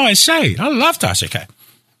not throwing shade. I love Tasha K.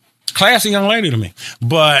 Classy young lady to me.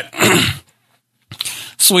 But,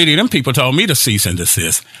 sweetie, them people told me to cease and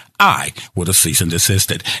desist. I would have cease and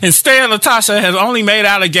desisted. Instead, LaTasha has only made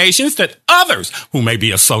allegations that others who may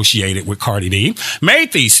be associated with Cardi B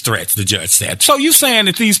made these threats, the judge said. So you saying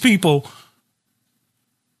that these people,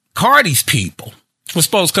 Cardi's people, were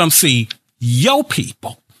supposed to come see your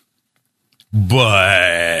people.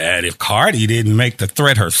 But if Cardi didn't make the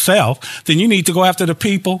threat herself, then you need to go after the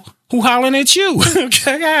people who hollering at you.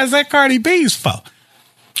 Okay, guys, that Cardi B's fault.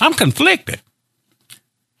 I'm conflicted.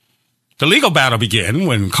 The legal battle began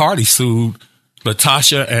when Cardi sued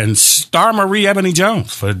LaTasha and Star Marie Ebony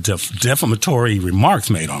Jones for defamatory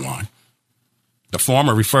remarks made online. The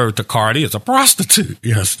former referred to Cardi as a prostitute,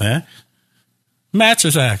 you understand?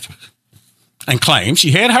 Mattress actress. And claimed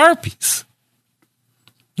she had herpes.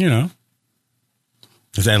 You know.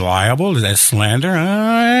 Is that liable? Is that slander?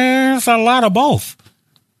 It's a lot of both.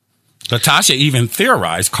 LaTasha even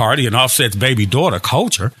theorized Cardi and Offset's baby daughter,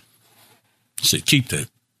 Culture, should keep the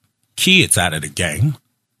kids out of the game.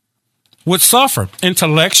 would suffer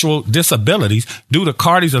intellectual disabilities due to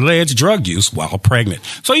Cardi's alleged drug use while pregnant.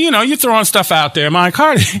 So, you're throwing stuff out there. My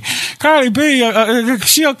Cardi B,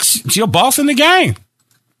 she a boss in the game.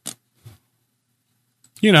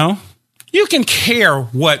 You can care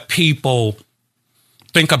what people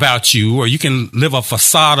think about you, or you can live a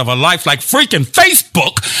facade of a life like freaking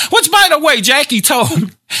Facebook, which, by the way, Jackie told me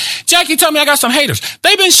I got some haters.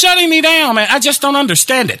 They've been shutting me down, man. I just don't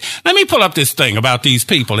understand it. Let me pull up this thing about these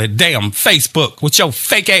people at damn Facebook with your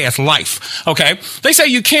fake ass life. Okay. They say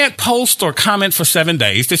you can't post or comment for 7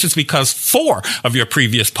 days. This is because 4 of your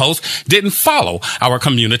previous posts didn't follow our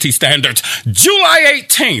community standards. July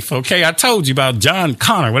 18th. Okay. I told you about John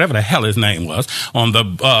Connor, whatever the hell his name was, on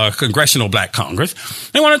the Congressional Black Congress.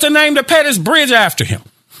 They wanted to name the Pettis Bridge after him.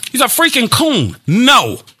 He's a freaking coon.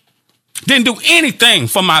 No. Didn't do anything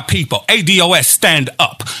for my people. ADOS, stand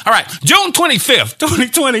up. All right, June 25th,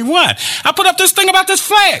 2021. I put up this thing about this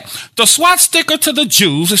flag. The SWAT sticker to the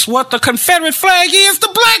Jews is what the Confederate flag is to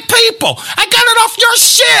black people. I got it off your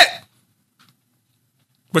shit.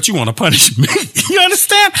 But you want to punish me. You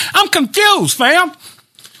understand? I'm confused, fam.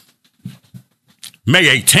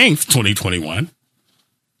 May 18th, 2021.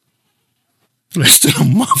 Less than a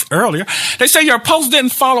month earlier, they say your post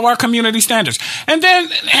didn't follow our community standards. And then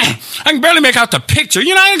I can barely make out the picture.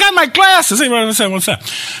 I ain't got my glasses. What's that?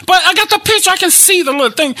 But I got the picture. I can see the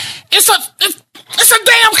little thing. It's a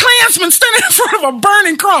damn Klansman standing in front of a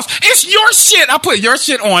burning cross. It's your shit. I put your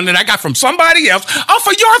shit on that I got from somebody else off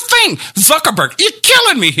of your thing. Zuckerberg, you're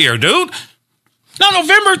killing me here, dude. Now,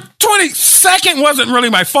 November 22nd wasn't really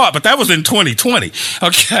my fault, but that was in 2020,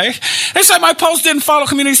 okay? They said my post didn't follow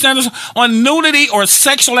community standards on nudity or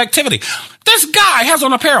sexual activity. This guy has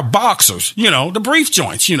on a pair of boxers, the brief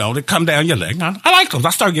joints, that come down your leg. Now, I like those.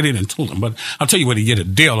 I started getting into them, but I'll tell you what, he get a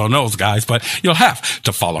deal on those guys, but you'll have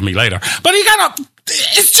to follow me later. But he got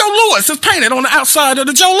it's Joe Louis. It's painted on the outside of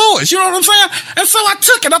the Joe Louis. You know what I'm saying? And so I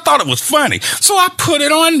took it. I thought it was funny. So I put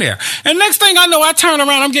it on there. And next thing I know, I turn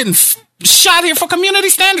around, I'm getting shot here for community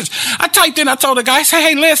standards. I typed in, I told the guy, I said,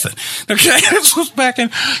 hey, listen, okay, this was back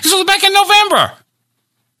in November.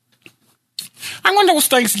 I wonder was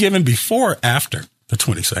Thanksgiving before or after the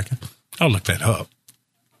 22nd. I'll look that up.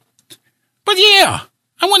 But yeah,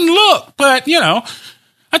 I wouldn't look, but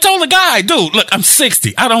I told the guy, dude, look, I'm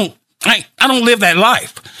 60. I don't live that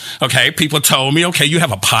life. Okay. People told me, okay, you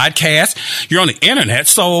have a podcast. You're on the internet.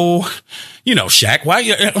 So, Shaq,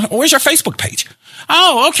 where's your Facebook page?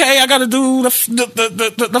 Oh, okay. I got to do the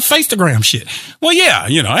Facegram shit. Well, yeah,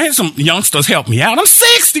 I had some youngsters help me out. I'm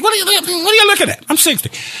 60. What are you looking at? I'm 60.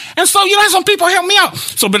 And so, some people help me out.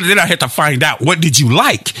 So, but then I had to find out, what did you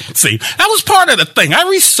like? See, that was part of the thing. I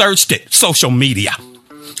researched it. Social media.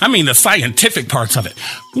 I mean, the scientific parts of it.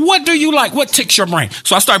 What do you like? What ticks your brain?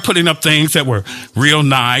 So I started putting up things that were real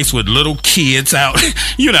nice with little kids out, with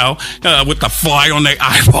the fly on their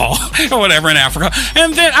eyeball or whatever in Africa.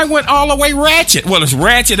 And then I went all the way ratchet. Well, as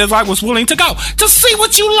ratchet as I was willing to go to see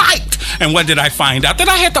what you liked. And what did I find out? That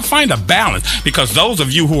I had to find a balance, because those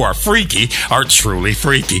of you who are freaky are truly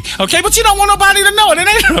freaky. Okay, but you don't want nobody to know it. There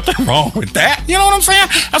ain't nothing wrong with that. You know what I'm saying?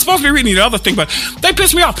 I'm supposed to be reading the other thing, but they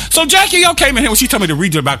pissed me off. So Jackie O came in here when she told me to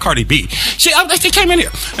read about Cardi B. She came in here.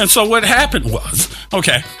 And so what happened was,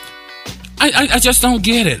 okay, I just don't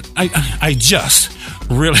get it. I just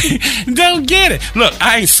really don't get it. Look,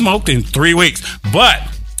 I ain't smoked in 3 weeks, but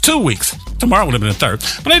 2 weeks. Tomorrow would have been the third.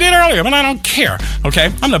 But I did earlier, but I don't care,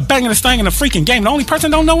 okay? I'm the bangingest thing in the freaking game. The only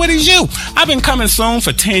person don't know it is you. I've been coming soon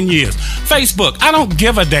for 10 years. Facebook, I don't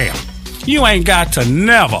give a damn. You ain't got to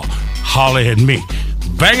never holler at me.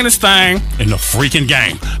 Bangingest thing in the freaking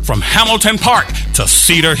game. From Hamilton Park to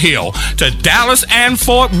Cedar Hill to Dallas and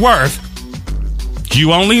Fort Worth.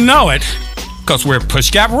 You only know it because we're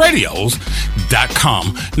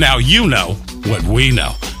PushGapRadios.com. Now you know what we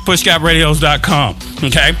know. PushGapRadios.com.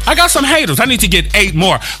 Okay? I got some haters. I need to get 8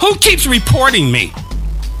 more. Who keeps reporting me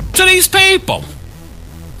to these people?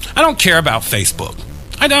 I don't care about Facebook.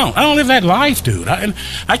 I don't live that life, dude.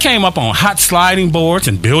 I came up on hot sliding boards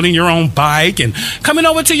and building your own bike and coming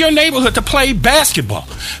over to your neighborhood to play basketball.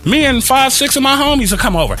 Me and 5-6 of my homies will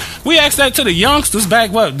come over. We asked that to the youngsters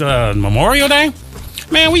back, Memorial Day?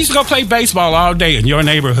 Man, we used to go play baseball all day in your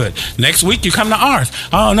neighborhood. Next week, you come to ours.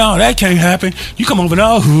 Oh, no, that can't happen. You come over to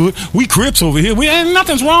our hood. We Crips over here.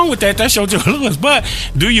 Nothing's wrong with that. That's your Joe Louis. But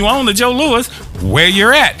do you own the Joe Louis where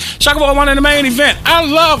you're at? Shaka 411 in the main event. I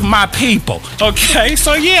love my people. Okay?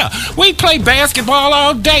 So, yeah, we play basketball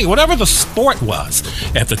all day, whatever the sport was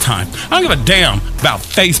at the time. I don't give a damn about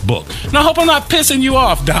Facebook. And I hope I'm not pissing you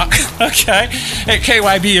off, Doc. Okay? At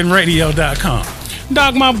KYBNradio.com.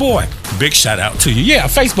 Doc, my boy, big shout out to you. Yeah,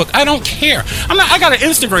 Facebook. I don't care. I got an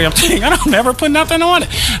Instagram thing. I don't never put nothing on it.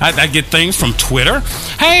 I get things from Twitter.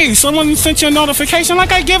 Hey, someone sent you a notification.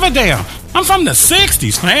 Like I give a damn. I'm from the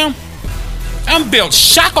 60s, fam. I'm built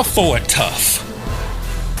shocker forward tough.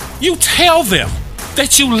 You tell them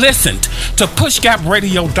that you listened to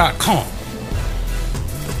pushgapradio.com.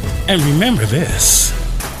 And remember this.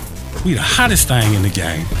 We the hottest thing in the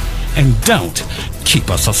game. And don't keep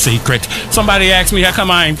us a secret. Somebody asked me how come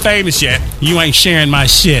I ain't famous yet. You ain't sharing my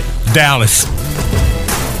shit. Dallas.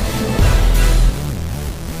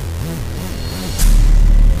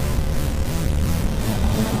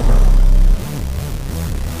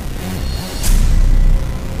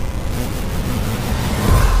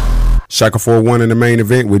 Shaka 4-1 in the main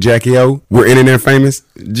event with Jackie O. We're internet famous,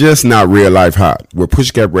 just not real life hot. We're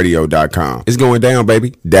pushgapradio.com. It's going down,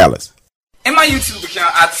 baby. Dallas. In my YouTube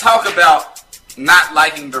account, I talk about not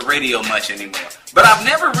liking the radio much anymore. But I've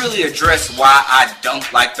never really addressed why I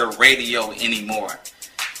don't like the radio anymore.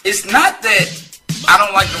 It's not that I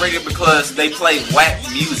don't like the radio because they play whack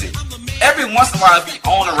music. Every once in a while, if you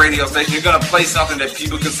own a radio station, you're going to play something that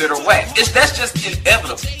people consider whack. That's just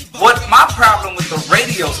inevitable. What my problem with the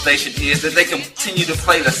radio station is that they continue to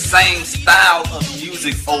play the same style of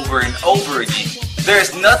music over and over again.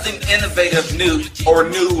 There's nothing innovative, new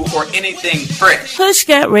or anything fresh.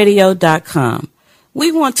 PushGapRadio.com.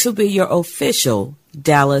 We want to be your official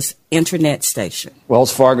Dallas internet station.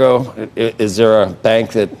 Wells Fargo, is there a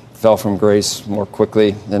bank that fell from grace more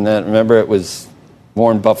quickly than that? Remember, it was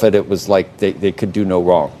Warren Buffett. It was like they could do no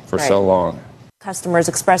wrong for so long. Customers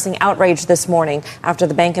expressing outrage this morning after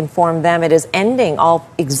the bank informed them it is ending all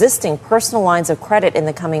existing personal lines of credit in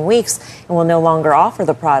the coming weeks and will no longer offer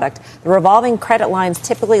the product. The revolving credit lines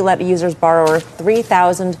typically let users borrow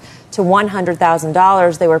 $3,000 to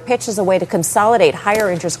 $100,000. They were pitched as a way to consolidate higher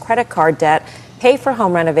interest credit card debt, pay for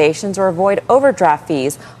home renovations, or avoid overdraft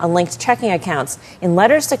fees on linked checking accounts. In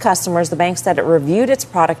letters to customers, the bank said it reviewed its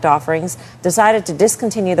product offerings, decided to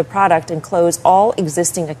discontinue the product, and close all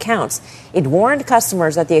existing accounts. It warned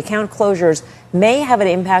customers that the account closures may have an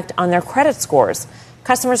impact on their credit scores.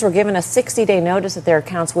 Customers were given a 60-day notice that their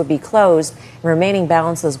accounts would be closed, and remaining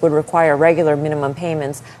balances would require regular minimum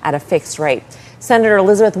payments at a fixed rate. Senator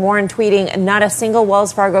Elizabeth Warren tweeting, not a single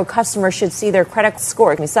Wells Fargo customer should see their credit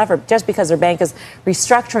score suffer just because their bank is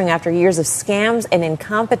restructuring after years of scams and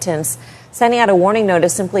incompetence. Sending out a warning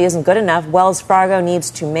notice simply isn't good enough. Wells Fargo needs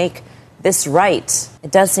to make this right. It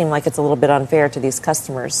does seem like it's a little bit unfair to these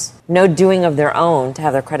customers. No doing of their own to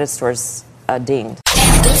have their credit scores dinged.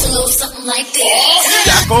 Goes a little something like this.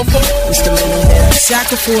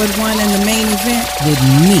 Shaka Ford won in the main event with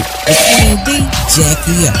me, the D,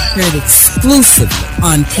 Jackie O. Heard exclusively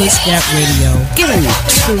on Push Gap Radio. Giving you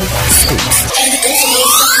true scoops. And it goes a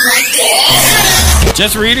little something like this.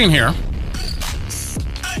 Just reading here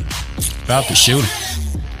about the shooting.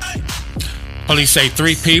 Police say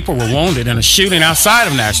 3 people were wounded in a shooting outside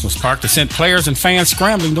of Nationals Park that sent players and fans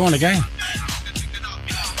scrambling during the game.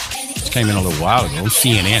 This came in a little while ago,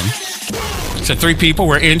 CNN. So 3 people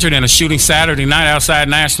were injured in a shooting Saturday night outside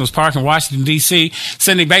Nationals Park in Washington, D.C.,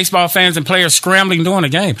 sending baseball fans and players scrambling during the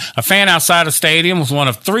game. A fan outside the stadium was one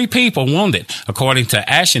of 3 people wounded, according to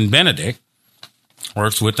Ashen Benedict,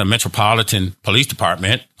 works with the Metropolitan Police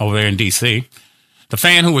Department over there in D.C. The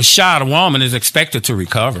fan who was shot, a woman, is expected to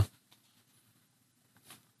recover.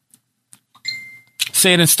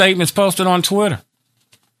 Said in statements posted on Twitter.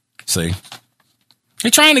 See? They're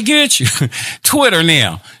trying to get you. Twitter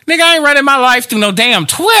now. Nigga, I ain't running my life through no damn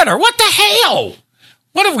Twitter. What the hell?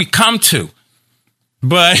 What have we come to?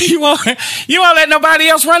 But you won't let nobody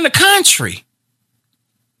else run the country.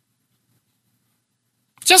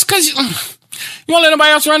 Just because you won't let nobody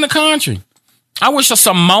else run the country. I wish a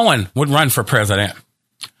Samoan would run for president.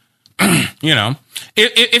 You know,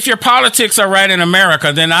 if your politics are right in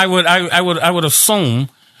America, then I would assume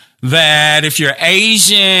that if you're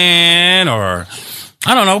Asian or,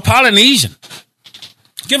 I don't know, Polynesian,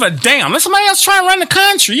 give a damn. Let somebody else try and run the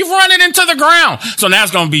country. You've run it into the ground. So now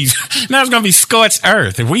it's gonna be scorched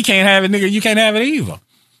earth. If we can't have it, nigga, you can't have it either.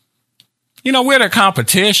 You know, we're the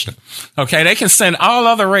competition. Okay, they can send all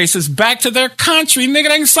other races back to their country. Nigga,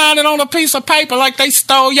 they can sign it on a piece of paper like they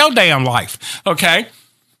stole your damn life. Okay?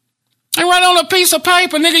 And right on a piece of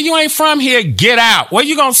paper, nigga, you ain't from here, get out. Well,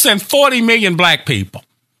 you gonna send 40 million black people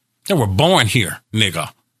that were born here,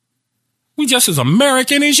 nigga. We just as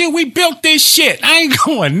American as you. We built this shit. I ain't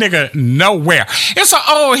going, nigga, nowhere. It's an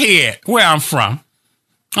old head where I'm from.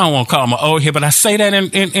 I don't want to call him an old head, but I say that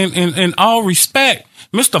in all respect.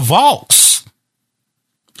 Mr. Vaux.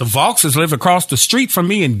 The Vauxes live across the street from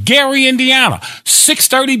me in Gary, Indiana.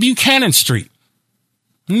 630 Buchanan Street.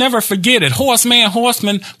 Never forget it.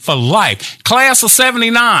 Horseman for life. Class of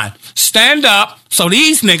 79. Stand up so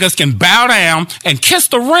these niggas can bow down and kiss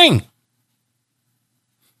the ring.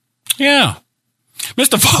 Yeah.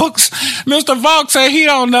 Mr. Volk said he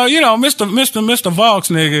don't know. You know, Mr. Volk's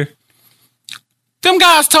nigga. Them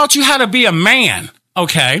guys taught you how to be a man.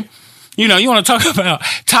 Okay. You know, you want to talk about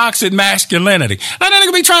toxic masculinity. Now, that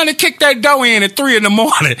nigga be trying to kick that dough in at 3 a.m.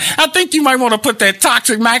 I think you might want to put that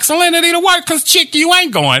toxic masculinity to work, because, chick, you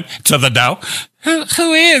ain't going to the dough.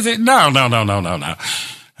 Who is it? No.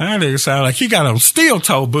 That nigga sound like he got on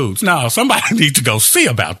steel-toe boots. No, somebody needs to go see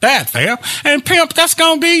about that, fam. And pimp, that's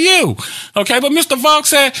going to be you. Okay, but Mr. Volk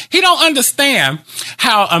said he don't understand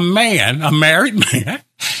how a married man,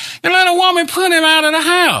 can let a woman put him out of the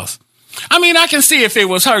house. I mean, I can see if it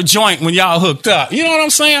was her joint when y'all hooked up. You know what I'm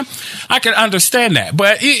saying? I can understand that.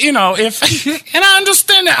 But, you know, and I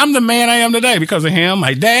understand that. I'm the man I am today because of him,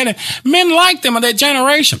 my dad, and men like them of that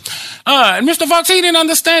generation. And Mr. Vox, he didn't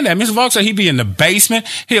understand that. Mr. Vox said he'd be in the basement.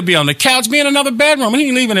 He'll be on the couch, be in another bedroom. He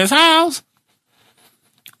ain't leaving his house.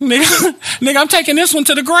 Nigga, I'm taking this one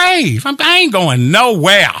to the grave. I ain't going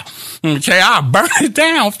nowhere. Okay, I'll burn it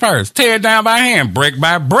down first. Tear it down by hand, brick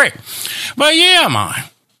by brick. But yeah, man.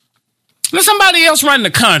 Let somebody else run the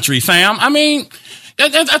country, fam. I mean,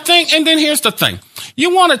 I think, and then here's the thing.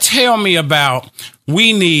 You want to tell me about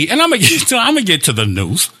we need, and I'm gonna get to the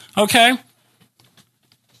news, okay? I'm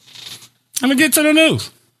gonna get to the news.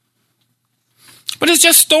 But it's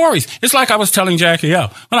just stories. It's like I was telling Jackie O.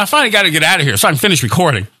 When I finally got to get out of here so I can finish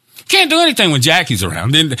recording. Can't do anything when Jackie's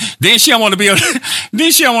around. Then she don't want to be on.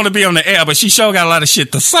 Then she don't want to be on the air, but she sure got a lot of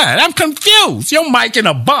shit to say. I'm confused. Your mic in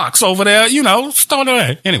a box over there, you know. Start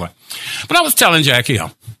it. Anyway, but I was telling Jackie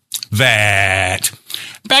O that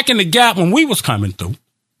back in the Gap when we was coming through,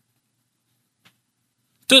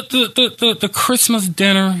 the Christmas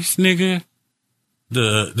dinners, nigga,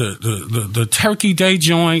 the Turkey Day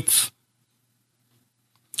joints.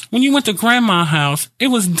 When you went to Grandma's house, it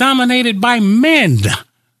was dominated by men.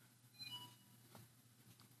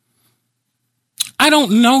 I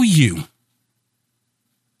don't know you.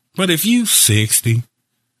 But if you 60,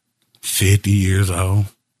 50 years old,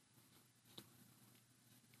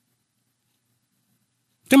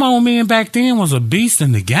 them old men back then was a beast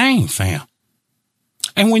in the game, fam.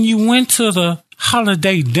 And when you went to the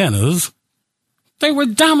holiday dinners, they were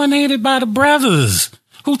dominated by the brothers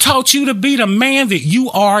who taught you to be the man that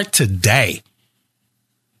you are today.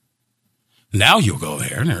 Now you'll go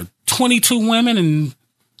there and there are 22 women and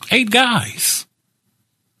 8 guys.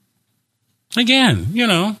 Again, you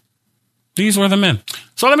know, these were the men.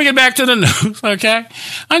 So let me get back to the news, okay?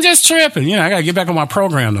 I'm just tripping. You know, I got to get back on my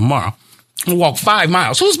program tomorrow. I'm going to walk 5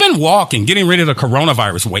 miles. Who's been walking, getting rid of the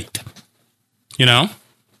coronavirus weight? You know?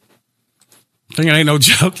 I think it ain't no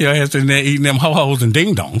joke. Your ass in there eating them ho-hos and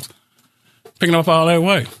ding-dongs. Picking up all that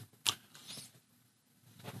weight.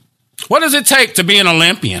 What does it take to be an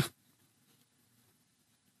Olympian?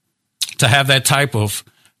 To have that type of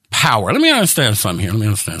power. Let me understand something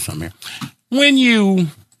here. When you,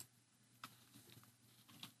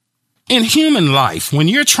 in human life, when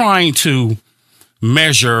you're trying to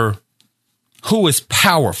measure who is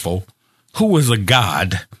powerful, who is a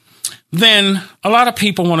god, then a lot of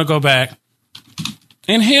people want to go back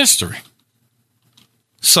in history.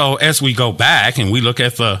 So as we go back and we look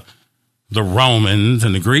at the Romans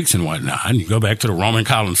and the Greeks and whatnot, and you go back to the Roman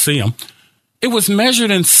Colosseum, it was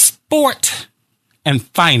measured in sport and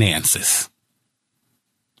finances.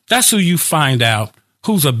 That's who you find out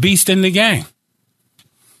who's a beast in the game.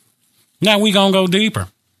 Now we gonna go deeper.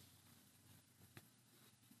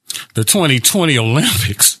 The 2020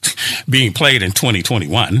 Olympics being played in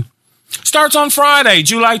 2021 starts on Friday,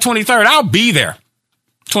 July 23rd. I'll be there.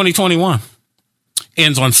 2021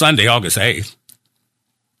 ends on Sunday, August 8th.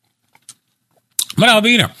 But I'll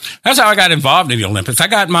be there. That's how I got involved in the Olympics. I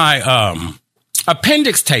got my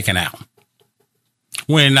appendix taken out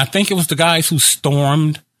when I think it was the guys who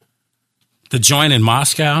stormed the joint in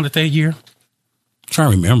Moscow that year. I'm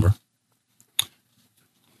trying to remember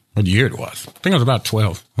what year it was. I think it was about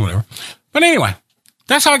 12, whatever. But anyway,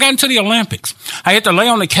 that's how I got into the Olympics. I had to lay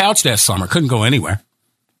on the couch that summer. Couldn't go anywhere.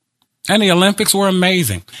 And the Olympics were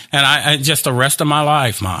amazing. And I just the rest of my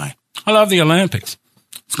life, I love the Olympics.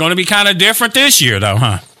 It's going to be kind of different this year, though,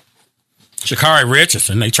 huh? Sha'Carri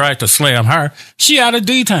Richardson, they tried to slam her. She out of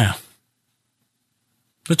D-Town.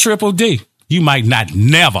 The Triple D. You might not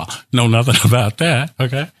never know nothing about that,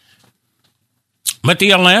 okay? But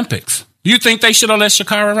the Olympics. You think they should have let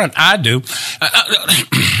Sha'Carri run? I do.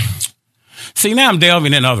 See, now I'm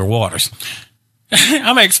delving in other waters. I'm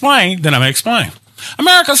going to explain, then I'm going to explain.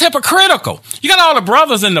 America's hypocritical. You got all the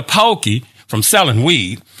brothers in the pokey from selling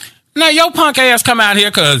weed. Now, your punk ass come out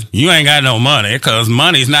here because you ain't got no money, because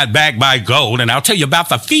money's not backed by gold, and I'll tell you about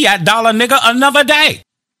the fiat dollar, nigga, another day.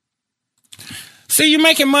 See, you're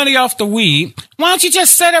making money off the weed. Why don't you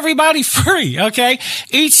just set everybody free, okay?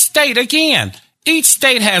 Each state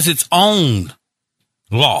has its own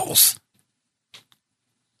laws.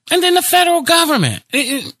 And then the federal government.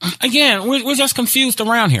 Again, we're just confused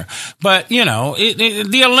around here. But, you know,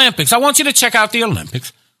 the Olympics. I want you to check out the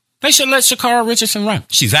Olympics. They should let Sha'Carri Richardson run.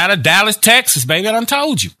 She's out of Dallas, Texas, baby. I done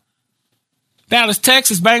told you. Dallas,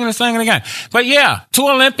 Texas, banging this thing in the game. But yeah,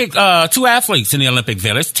 two athletes in the Olympic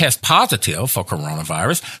Village test positive for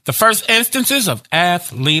coronavirus. The first instances of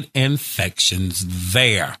athlete infections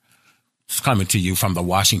there. It's coming to you from the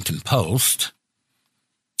Washington Post.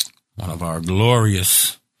 One of our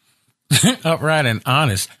glorious, upright and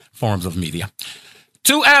honest forms of media.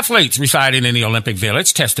 Two athletes residing in the Olympic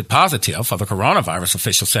Village tested positive for the coronavirus,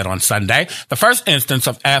 officials said on Sunday. The first instance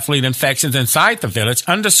of athlete infections inside the village,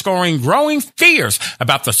 underscoring growing fears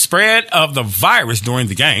about the spread of the virus during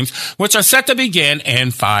the games, which are set to begin in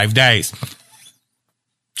 5 days.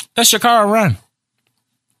 Let Sha'Carri run.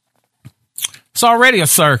 It's already a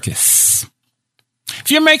circus. If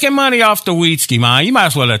you're making money off the weed ski, man, you might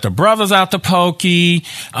as well let the brothers out the pokey.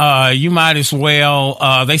 You might as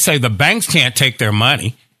well, they say the banks can't take their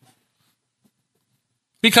money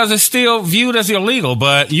because it's still viewed as illegal,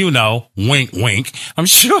 but you know, wink, wink. I'm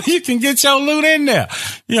sure you can get your loot in there.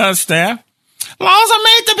 You understand? Laws are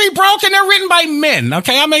made to be broken. They're written by men.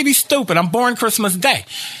 Okay. I may be stupid. I'm born Christmas Day.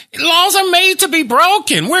 Laws are made to be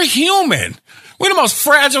broken. We're human. We're the most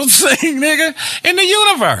fragile thing, nigga, in the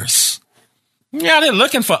universe. You're out there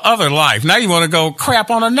looking for other life. Now you want to go crap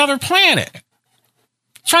on another planet.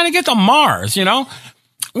 Trying to get to Mars, you know?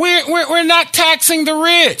 We're not taxing the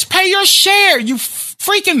rich. Pay your share, you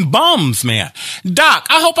freaking bums, man. Doc,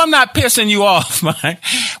 I hope I'm not pissing you off, man.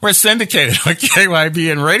 We're syndicated on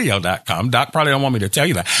KYBNradio.com. Doc probably don't want me to tell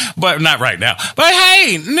you that, but not right now. But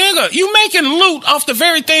hey, nigga, you making loot off the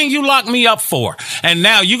very thing you locked me up for. And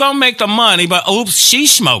now you gonna make the money, but oops, she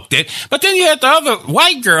smoked it. But then you had the other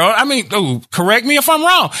white girl. I mean, correct me if I'm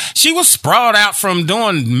wrong. She was sprawled out from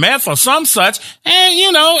doing meth or some such. And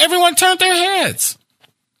you know, everyone turned their heads.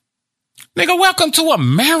 Nigga, welcome to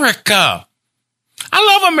America.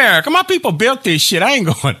 I love America. My people built this shit. I ain't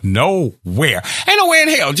going nowhere. Ain't no way in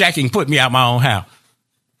hell Jackie can put me out my own house.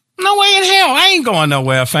 No way in hell. I ain't going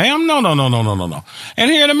nowhere, fam. No. And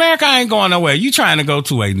here in America, I ain't going nowhere. You trying to go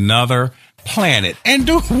to another planet and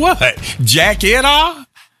do what? Jack it off?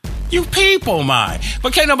 You people, man.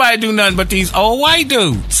 But can't nobody do nothing but these old white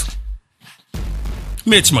dudes.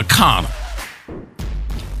 Mitch McConnell.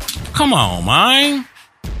 Come on, man.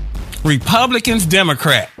 Republicans,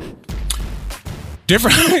 Democrat.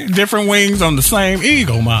 Different wings on the same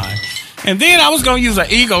eagle, mine. And then I was going to use an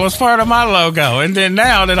eagle as part of my logo. And then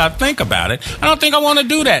now that I think about it, I don't think I want to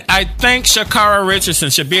do that. I think Sha'Carri Richardson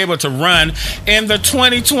should be able to run in the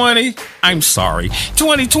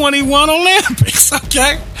 2021 Olympics,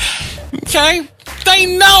 okay? Okay?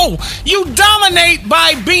 They know you dominate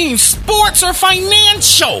by being sports or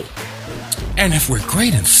financial. And if we're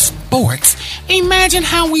great in sports, imagine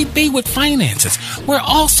how we'd be with finances. We're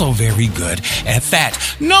also very good at that.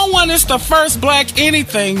 No one is the first black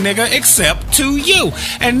anything, nigga, except to you.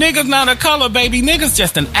 And nigga's not a color, baby. Nigga's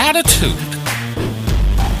just an attitude.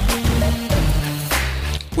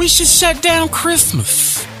 We should shut down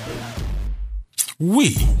Christmas.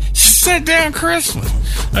 We shut down Christmas.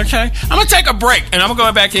 Okay? I'm gonna take a break and I'm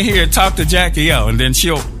gonna go back in here and talk to Jackie O, and then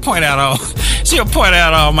she'll point out all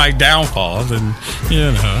my downfalls, and you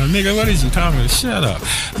know, nigga, what is you talking about? Shut up.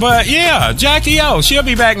 But yeah, Jackie O, she'll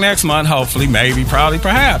be back next month, hopefully, maybe, probably,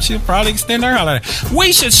 perhaps. She'll probably extend her holiday.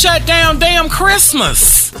 We should shut down damn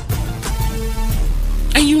Christmas.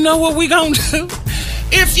 And you know what we gonna do?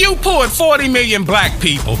 If you pulled 40 million black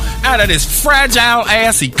people out of this fragile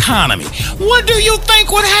ass economy, what do you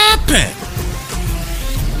think would happen?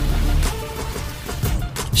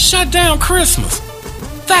 Shut down Christmas.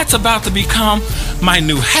 That's about to become my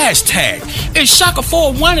new hashtag. It's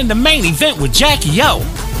Shaka41 in the main event with Jackie O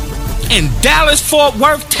in Dallas, Fort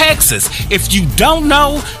Worth, Texas. If you don't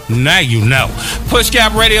know, now you know.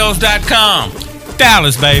 PushGapRadios.com.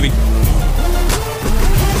 Dallas, baby.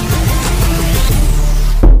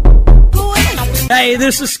 Hey,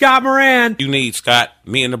 this is Scott Moran. You need, Scott,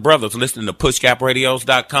 me and the brothers listening to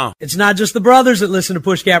PushGapRadios.com. It's not just the brothers that listen to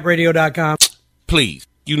PushGapRadio.com. Please.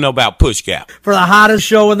 You know about Push Gap. For the hottest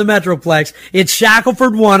show in the Metroplex, it's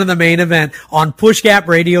Shackleford 1 in the main event on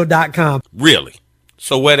PushGapRadio.com. Really?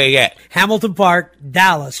 So where they at? Hamilton Park,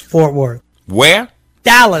 Dallas, Fort Worth. Where?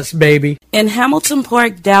 Dallas, baby. In Hamilton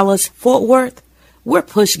Park, Dallas, Fort Worth, we're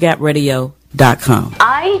PushGapRadio.com.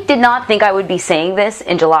 I did not think I would be saying this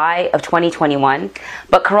in July of 2021,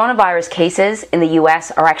 but coronavirus cases in the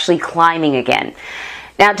U.S. are actually climbing again.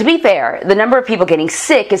 Now, to be fair, the number of people getting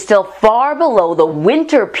sick is still far below the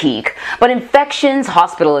winter peak, but infections,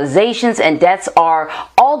 hospitalizations, and deaths are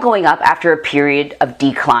all going up after a period of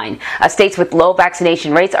decline. States with low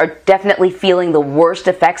vaccination rates are definitely feeling the worst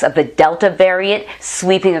effects of the Delta variant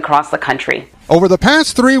sweeping across the country. Over the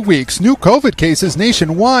past 3 weeks, new COVID cases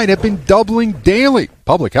nationwide have been doubling daily.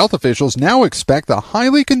 Public health officials now expect the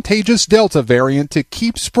highly contagious Delta variant to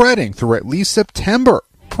keep spreading through at least September.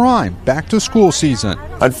 Prime back-to-school season.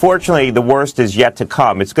 Unfortunately, the worst is yet to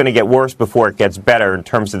come. It's going to get worse before it gets better in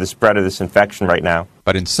terms of the spread of this infection right now.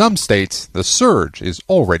 But in some states, the surge is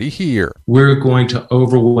already here. We're going to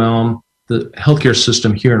overwhelm the healthcare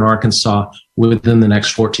system here in Arkansas within the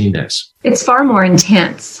next 14 days. It's far more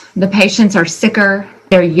intense. The patients are sicker.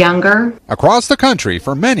 They're younger. Across the country,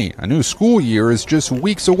 for many, a new school year is just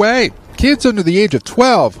weeks away. Kids under the age of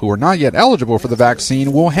 12 who are not yet eligible for the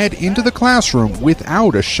vaccine will head into the classroom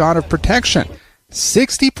without a shot of protection.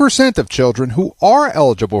 60% of children who are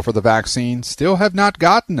eligible for the vaccine still have not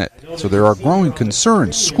gotten it. So there are growing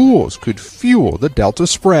concerns schools could fuel the Delta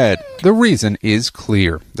spread. The reason is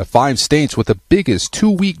clear. The 5 states with the biggest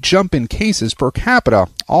 2-week jump in cases per capita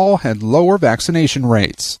all had lower vaccination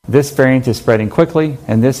rates. This variant is spreading quickly,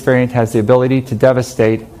 and this variant has the ability to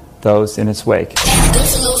devastate those in its wake.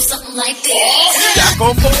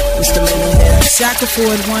 Shaka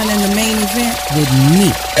Ford 1 in the main event with me,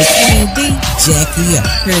 D, Jackie O.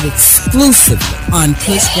 Heard exclusively on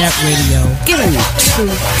Push Gap Radio. Giving you 2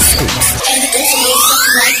 scoops.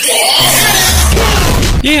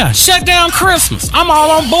 Yeah, shut down Christmas. I'm all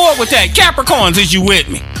on board with that. Capricorns, is you with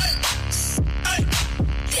me?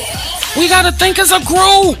 We gotta think as a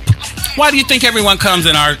group. Why do you think everyone comes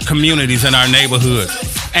in our communities, in our neighborhoods,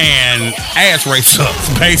 and ass rapes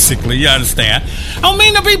us, basically? You understand? I don't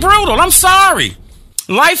mean to be brutal. I'm sorry.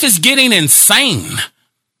 Life is getting insane.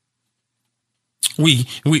 We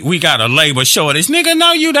got a labor shortage. Nigga,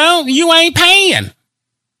 no, you don't. You ain't paying.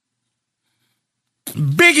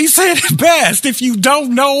 Biggie said it best. If you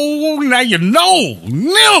don't know, now you know.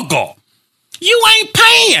 Nigga. You ain't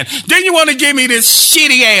paying. Then you want to give me this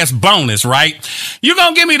shitty ass bonus, right? You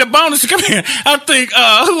gonna give me the bonus to come here? I think,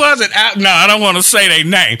 who was it? No, I don't want to say their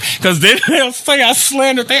name because then they'll say I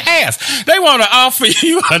slandered their ass. They want to offer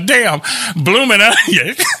you a damn blooming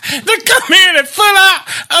onion to come in and fill out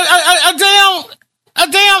a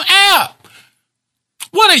damn app.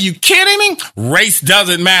 What are you kidding me? Race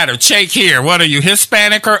doesn't matter. Check here. What are you,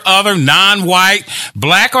 Hispanic or other, non-white,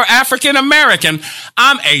 black or African American?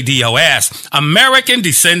 I'm ADOS, American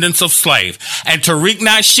Descendants of Slave. And Tariq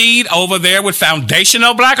Nasheed over there with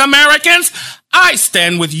Foundational Black Americans, I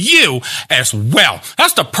stand with you as well.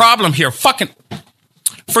 That's the problem here. Freaking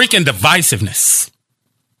divisiveness.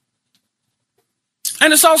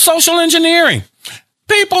 And it's all social engineering.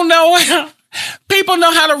 People know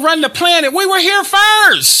how to run the planet. We were here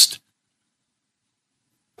first.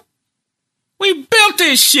 We built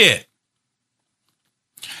this shit.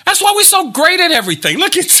 That's why we're so great at everything.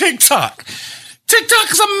 Look at TikTok.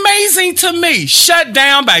 TikTok is amazing to me. Shut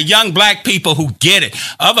down by young black people who get it.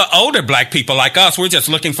 Other older black people like us, we're just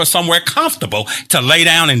looking for somewhere comfortable to lay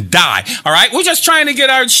down and die. All right? We're just trying to get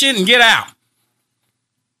our shit and get out.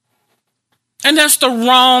 And that's the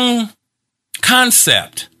wrong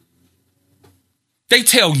concept. They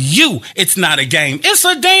tell you it's not a game. It's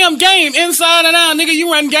a damn game inside and out. Nigga, you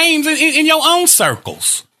run games in your own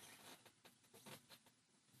circles.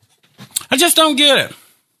 I just don't get it.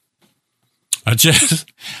 I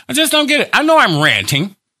just don't get it. I know I'm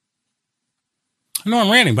ranting.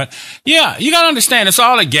 But yeah, you got to understand, it's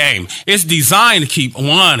all a game. It's designed to keep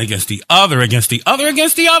one against the other, against the other,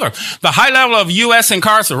 against the other. The high level of U.S.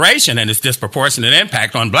 incarceration and its disproportionate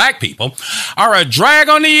impact on black people are a drag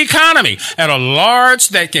on the economy at a large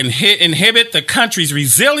that can inhibit the country's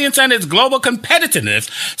resilience and its global competitiveness,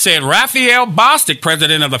 said Raphael Bostic,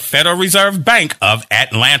 president of the Federal Reserve Bank of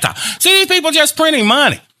Atlanta. See, these people just printing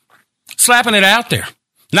money, slapping it out there,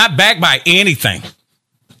 not backed by anything.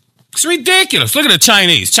 It's ridiculous. Look at the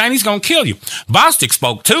Chinese. Chinese gonna kill you. Bostic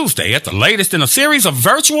spoke Tuesday at the latest in a series of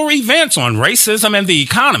virtual events on racism and the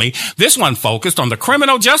economy. This one focused on the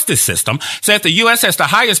criminal justice system, said the U.S. has the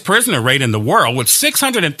highest prisoner rate in the world with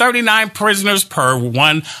 639 prisoners per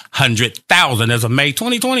 100,000 as of May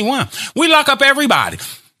 2021. We lock up everybody.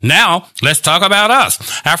 Now, let's talk about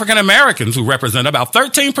us. African Americans, who represent about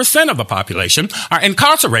 13% of the population, are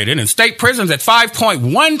incarcerated in state prisons at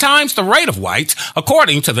 5.1 times the rate of whites,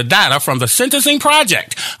 according to the data from the Sentencing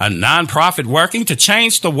Project, a nonprofit working to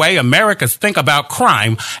change the way Americans think about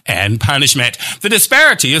crime and punishment. The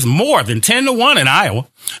disparity is more than 10-1 in Iowa,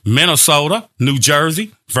 Minnesota, New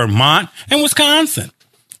Jersey, Vermont, and Wisconsin.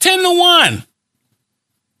 10-1.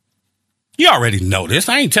 You already know this.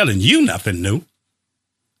 I ain't telling you nothing new.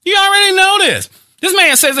 You already know this. This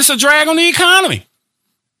man says it's a drag on the economy.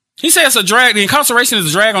 He says the incarceration is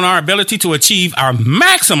a drag on our ability to achieve our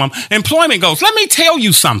maximum employment goals. Let me tell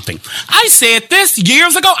you something. I said this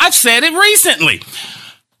years ago. I've said it recently.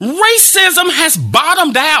 Racism has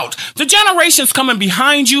bottomed out. The generations coming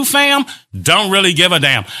behind you, fam, don't really give a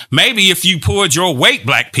damn. Maybe if you pulled your weight,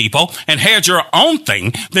 black people, and had your own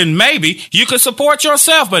thing, then maybe you could support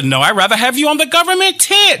yourself. But no, I'd rather have you on the government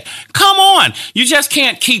tit. Come on. You just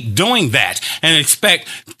can't keep doing that and expect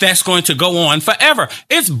that's going to go on forever.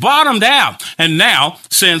 It's bottomed out. And now,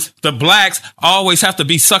 since the blacks always have to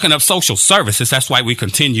be sucking up social services, that's why we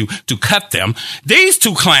continue to cut them. These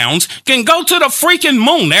two clowns can go to the freaking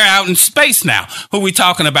moon. They're out in space now. Who we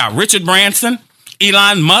talking about? Richard Branson?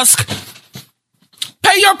 Elon Musk?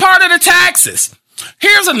 Pay your part of the taxes.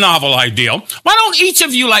 Here's a novel idea. Why don't each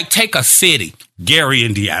of you take a city, Gary,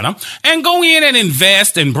 Indiana, and go in and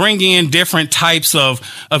invest and bring in different types of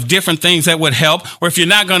different things that would help? Or if you're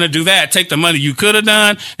not going to do that, take the money you could have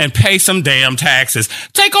done and pay some damn taxes.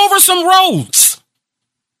 Take over some roads.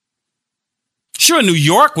 Sure, New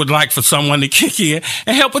York would like for someone to kick in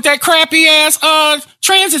and help with that crappy ass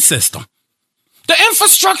transit system. The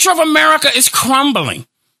infrastructure of America is crumbling.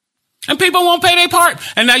 And people won't pay their part.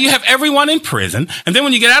 And now you have everyone in prison. And then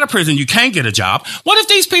when you get out of prison, you can't get a job. What if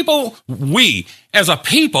these people, we as a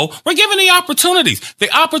people, were given the opportunities?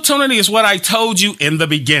 The opportunity is what I told you in the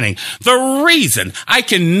beginning. The reason I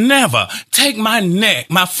can never take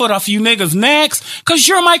my foot off you niggas' necks, because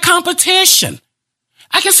you're my competition.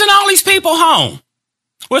 I can send all these people home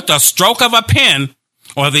with the stroke of a pen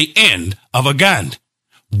or the end of a gun.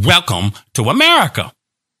 Welcome to America.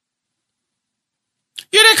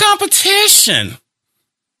 You're the competition.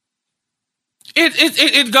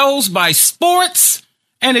 It goes by sports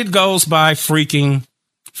and it goes by freaking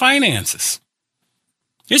finances.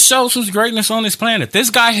 It shows who's greatness on this planet. This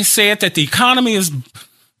guy has said that the economy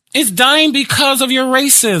is dying because of your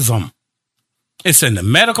racism. It's in the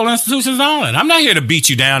medical institutions and all that. I'm not here to beat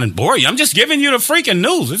you down and bore you. I'm just giving you the freaking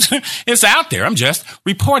news. It's out there. I'm just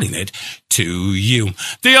reporting it to you.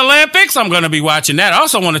 The Olympics, I'm going to be watching that. I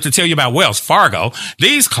also wanted to tell you about Wells Fargo.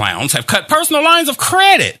 These clowns have cut personal lines of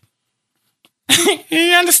credit.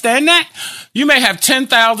 You understand that? You may have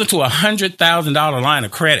 $10,000 to $100,000 line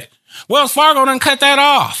of credit. Wells Fargo done cut that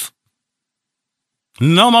off.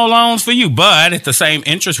 No more loans for you, but at the same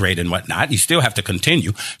interest rate and whatnot, you still have to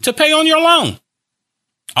continue to pay on your loan.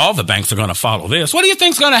 All the banks are going to follow this. What do you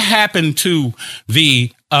think is going to happen to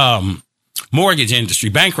the mortgage industry,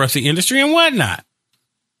 bankruptcy industry, and whatnot?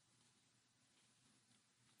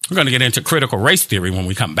 We're going to get into critical race theory when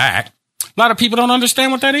we come back. A lot of people don't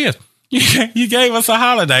understand what that is. You gave us a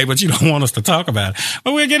holiday, but you don't want us to talk about it.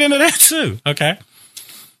 But we'll get into that too, okay?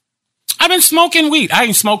 I've been smoking weed. I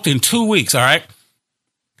ain't smoked in 2 weeks, all right?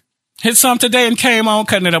 Hit some today and came on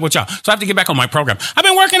cutting it up with y'all. So I have to get back on my program. I've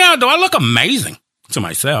been working out, though. I look amazing to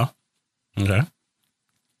myself. Okay.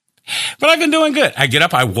 But I've been doing good. I get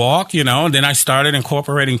up, I walk, and then I started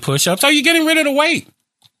incorporating push-ups. Are you getting rid of the weight?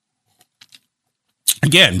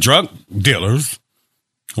 Again, drug dealers,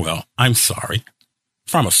 well, I'm sorry,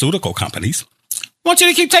 pharmaceutical companies want you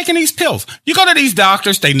to keep taking these pills. You go to these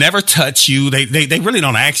doctors, they never touch you. They really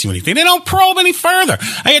don't ask you anything. They don't probe any further.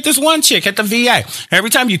 I had this one chick at the VA. Every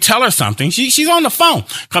time you tell her something, she's on the phone.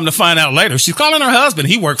 Come to find out later, she's calling her husband.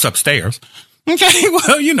 He works upstairs. Okay,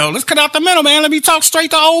 well, let's cut out the middle, man. Let me talk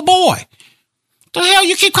straight to old boy. The hell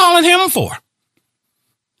you keep calling him for?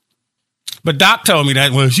 But Doc told me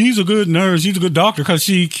that, well, she's a good nurse. She's a good doctor because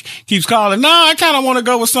she keeps calling. No, I kind of want to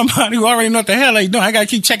go with somebody who already know what the hell they doing. I got to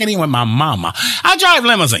keep checking in with my mama. I drive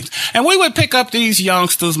limousines, and we would pick up these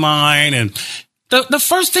youngsters, mine, and the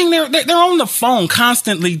first thing they're on the phone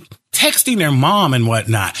constantly texting their mom and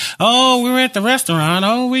whatnot. Oh, we were at the restaurant.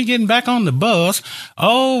 Oh, we getting back on the bus.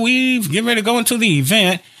 Oh, we getting ready to go into the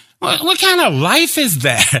event. What kind of life is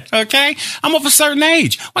that? Okay. I'm of a certain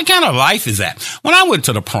age. What kind of life is that? When I went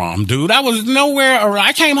to the prom, dude, I was nowhere around.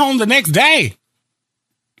 I came home the next day.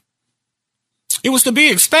 It was to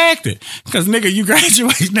be expected because, nigga, you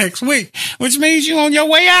graduate next week, which means you on your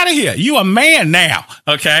way out of here. You a man now.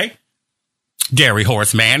 Okay. Gary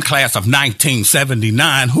Horseman, class of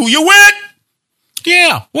 1979. Who you with?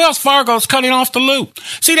 Yeah, Wells Fargo's cutting off the loop.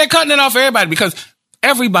 See, they're cutting it off for everybody because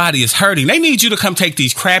everybody is hurting. They need you to come take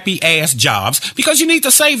these crappy ass jobs because you need to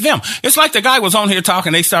save them. It's like the guy was on here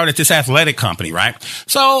talking. They started this athletic company, right?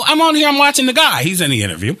 So I'm on here. I'm watching the guy. He's in the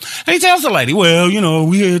interview. And he tells the lady, well, you know,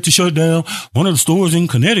 we had to shut down one of the stores in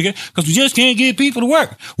Connecticut because we just can't get people to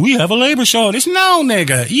work. We have a labor shortage. No,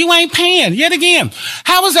 nigga, you ain't paying yet again.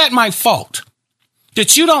 How is that my fault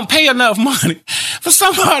that you don't pay enough money for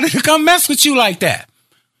somebody to come mess with you like that?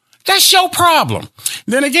 That's your problem.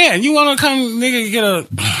 Then again, you want to come, nigga, get a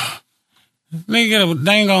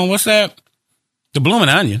dang on, what's that? The Bloomin'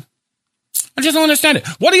 Onion. I just don't understand it.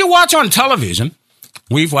 What do you watch on television?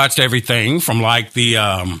 We've watched everything from like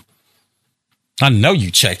I know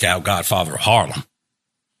you checked out Godfather of Harlem.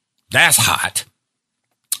 That's hot.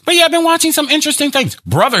 But yeah, I've been watching some interesting things.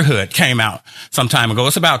 Brotherhood came out some time ago.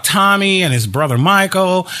 It's about Tommy and his brother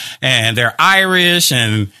Michael, and they're Irish,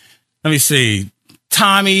 and let me see.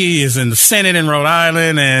 Tommy is in the Senate in Rhode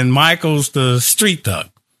Island, and Michael's the street thug.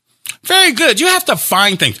 Very good. You have to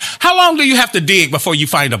find things. How long do you have to dig before you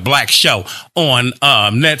find a black show on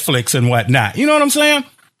Netflix and whatnot? You know what I'm saying?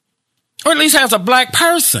 Or at least has a black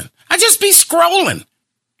person. I just be scrolling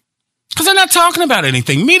because they're not talking about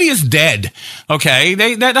anything. Media's dead. Okay,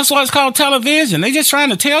 that's why it's called television. They just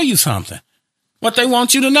trying to tell you something. What they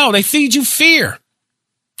want you to know. They feed you fear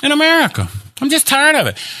in America. I'm just tired of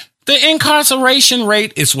it. The incarceration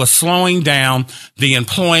rate is what's slowing down the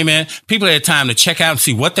employment. People had time to check out and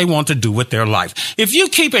see what they want to do with their life. If you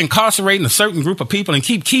keep incarcerating a certain group of people and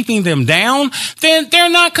keep keeping them down, then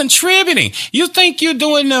they're not contributing. You think you're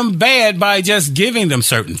doing them bad by just giving them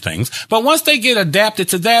certain things. But once they get adapted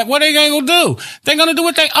to that, what are they going to do? They're going to do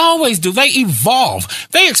what they always do. They evolve.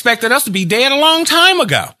 They expected us to be dead a long time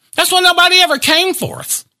ago. That's why nobody ever came for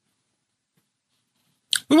us.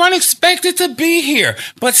 We weren't expected to be here,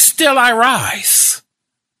 but still I rise.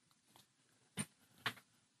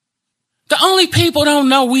 The only people don't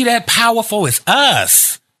know we that powerful is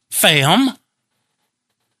us, fam.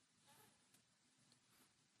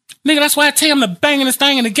 Nigga, that's why I tell them the bangingest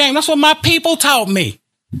thing in the game. That's what my people taught me.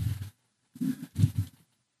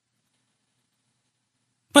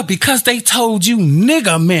 But because they told you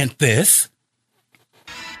nigga meant this,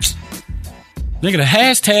 nigga, the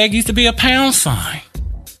hashtag used to be a pound sign.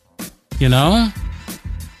 You know?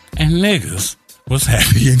 And niggas was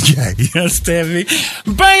happy and Jackie. You understand me?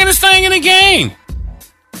 Banging this thing in the game.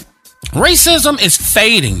 Racism is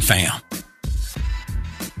fading, fam.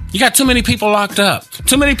 You got too many people locked up.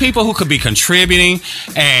 Too many people who could be contributing,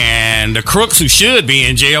 and the crooks who should be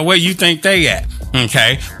in jail, where you think they at?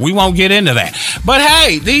 Okay? We won't get into that. But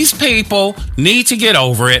hey, these people need to get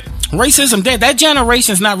over it. Racism dead. That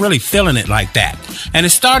generation's not really feeling it like that. And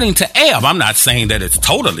it's starting to ebb. I'm not saying that it's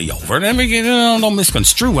totally over. Don't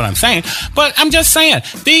misconstrue what I'm saying. But I'm just saying,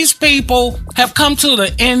 these people have come to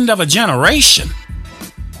the end of a generation.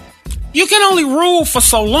 You can only rule for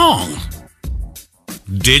so long.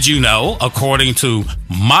 Did you know, according to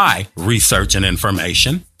my research and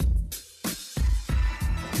information,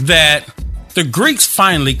 that the Greeks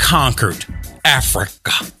finally conquered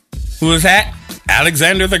Africa? Who was that?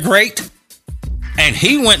 Alexander the Great. And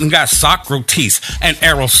he went and got Socrates and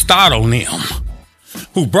Aristotle and them,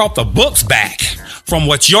 who brought the books back from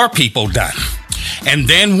what your people done. And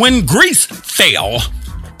then when Greece fell,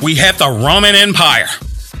 we had the Roman Empire.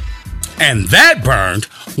 And that burned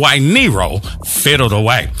while Nero fiddled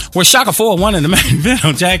away. We're Shaka 401 in the main event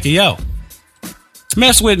on Jackie O.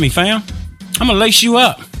 Mess with me, fam. I'm going to lace you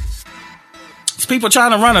up. It's people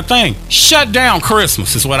trying to run a thing. Shut down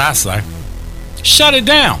Christmas is what I say. Shut it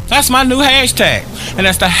down. That's my new hashtag. And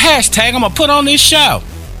that's the hashtag I'm going to put on this show.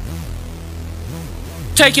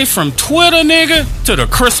 Take it from Twitter, nigga, to the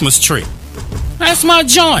Christmas tree. That's my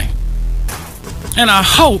joint. And I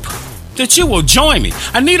hope that you will join me.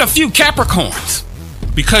 I need a few Capricorns.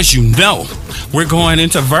 Because you know we're going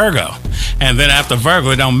into Virgo. And then after Virgo,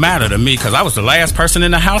 it don't matter to me because I was the last person in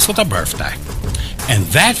the house with a birthday. And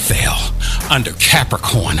that fell under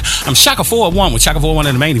Capricorn. I'm Shaka 401 with Shaka 401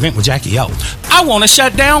 in the main event with Jackie O. I want to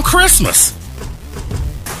shut down Christmas.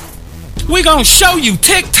 We gonna show you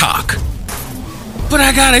TikTok. But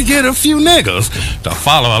I gotta get a few niggas to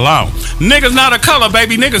follow along. Niggas not a color,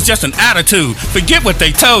 baby. Niggas just an attitude. Forget what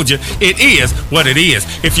they told you. It is what it is.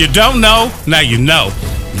 If you don't know, now you know.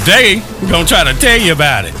 They gonna try to tell you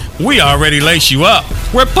about it. We already lace you up.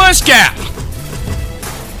 We're Push Gap.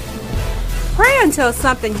 Pray until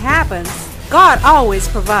something happens. God always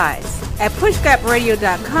provides. At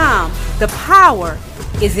pushgapradio.com, the power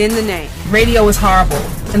is in the name. Radio is horrible,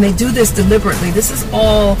 and they do this deliberately. This is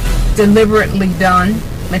all deliberately done.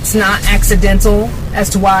 It's not accidental. as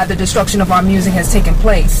to why the destruction of our music has taken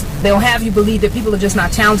place. They'll have you believe that people are just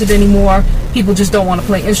not talented anymore. People just don't want to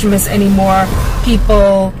play instruments anymore.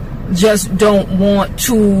 People just don't want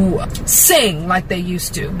to sing like they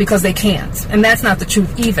used to because they can't. And that's not the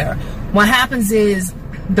truth either. What happens is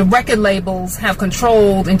the record labels have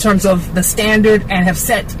controlled in terms of the standard and have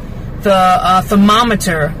set the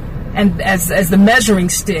thermometer and as the measuring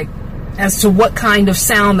stick as to what kind of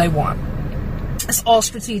sound they want. It's all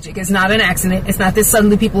strategic. It's not an accident. It's not that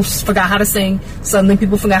suddenly people forgot how to sing, suddenly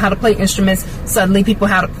people forgot how to play instruments, suddenly people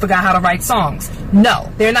forgot how to write songs.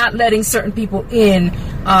 No, they're not letting certain people in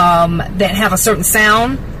that have a certain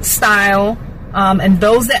sound, style, and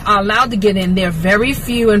those that are allowed to get in, they're very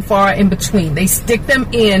few and far in between. They stick them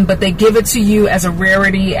in, but they give it to you as a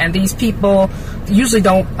rarity, and these people usually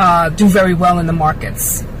don't do very well in the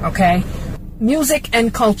markets, okay? Music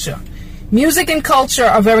and culture. Music and culture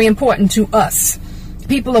are very important to us.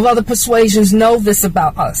 People of other persuasions know this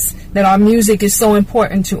about us, that our music is so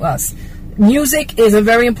important to us. Music is a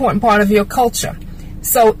very important part of your culture.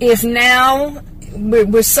 So if now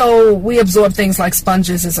we absorb things like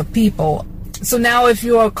sponges as a people. So now if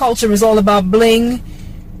your culture is all about bling,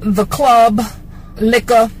 the club,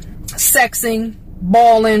 liquor, sexing,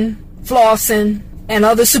 balling, flossing, and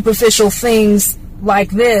other superficial things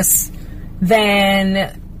like this,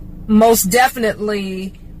 then most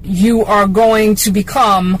definitely you are going to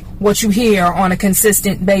become what you hear on a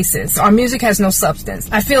consistent basis. Our music has no substance.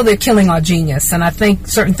 I feel they're killing our genius, and I think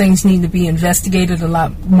certain things need to be investigated a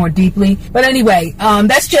lot more deeply. But anyway,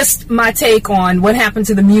 that's just my take on what happened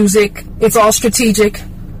to the music. It's all strategic.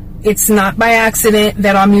 It's not by accident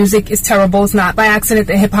that our music is terrible. It's not by accident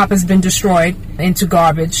that hip-hop has been destroyed into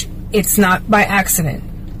garbage. It's not by accident.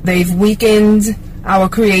 They've weakened our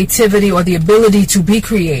creativity or the ability to be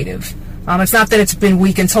creative. It's not that it's been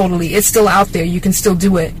weakened totally. It's still out there. You can still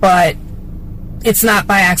do it. But it's not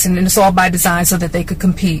by accident. It's all by design so that they could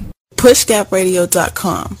compete.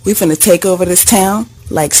 PushGapRadio.com. We finna take over this town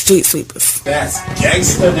like street sweepers. That's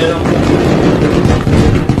gangsta them.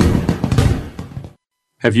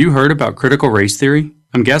 Have you heard about critical race theory?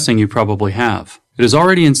 I'm guessing you probably have. It has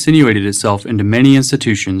already insinuated itself into many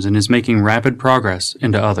institutions and is making rapid progress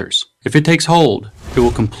into others. If it takes hold, it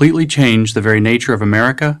will completely change the very nature of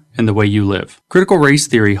America and the way you live. Critical race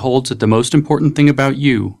theory holds that the most important thing about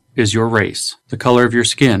you is your race, the color of your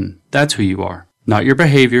skin. That's who you are. Not your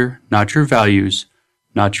behavior, not your values,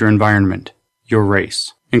 not your environment, your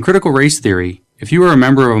race. In critical race theory, if you are a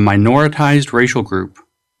member of a minoritized racial group,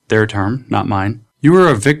 their term, not mine, you are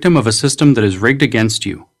a victim of a system that is rigged against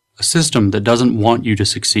you. A system that doesn't want you to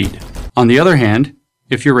succeed. On the other hand,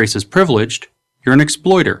 if your race is privileged, you're an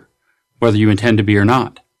exploiter, whether you intend to be or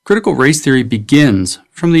not. Critical race theory begins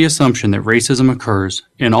from the assumption that racism occurs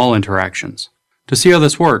in all interactions. To see how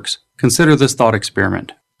this works, consider this thought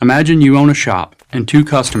experiment. Imagine you own a shop and two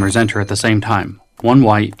customers enter at the same time, one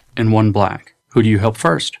white and one black. Who do you help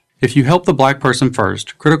first? If you help the black person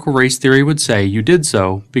first, critical race theory would say you did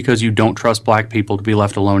so because you don't trust black people to be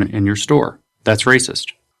left alone in your store. That's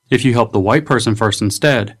racist. If you help the white person first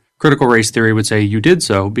instead, critical race theory would say you did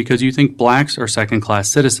so because you think blacks are second-class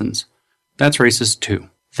citizens. That's racist too.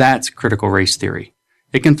 That's critical race theory.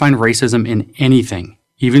 It can find racism in anything,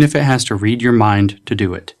 even if it has to read your mind to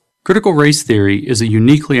do it. Critical race theory is a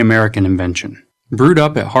uniquely American invention. Brewed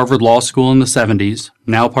up at Harvard Law School in the 70s,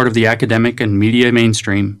 now part of the academic and media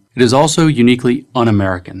mainstream, it is also uniquely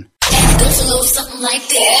un-American. Like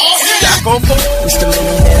this.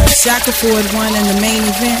 Shaka Ford won in the main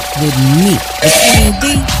event with me,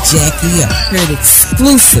 Kennedy Jackie up. Heard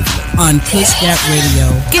exclusively on Push Gap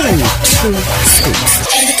Radio. Giving you true scoops.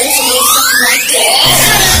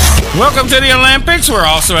 Welcome to the Olympics. We're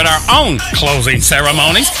also at our own closing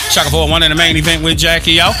ceremonies. Shaka 4-1 in the main event with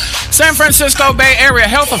Jackie O. San Francisco Bay Area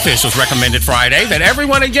health officials recommended Friday that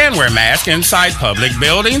everyone again wear masks inside public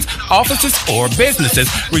buildings, offices, or businesses,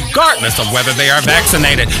 regardless of whether they are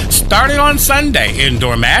vaccinated. Starting on Sunday,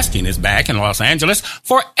 indoor masking is back in Los Angeles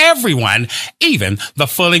for everyone, even the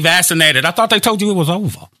fully vaccinated. I thought they told you it was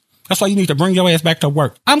over. That's why you need to bring your ass back to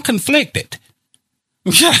work. I'm conflicted.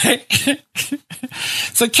 Okay.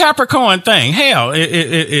 It's a Capricorn thing. Hell,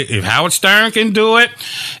 if Howard Stern can do it,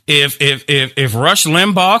 if Rush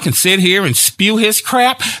Limbaugh can sit here and spew his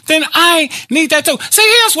crap, then I need that too. See,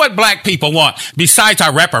 here's what black people want. Besides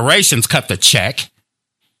our reparations, cut the check.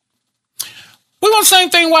 We want the same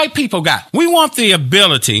thing white people got. We want the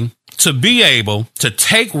ability to be able to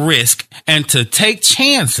take risk and to take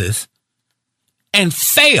chances and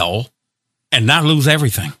fail and not lose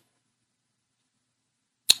everything.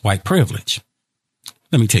 White privilege.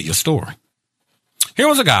 Let me tell you a story. Here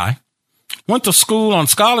was a guy, went to school on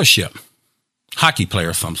scholarship, hockey player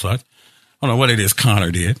of some sort. I don't know what it is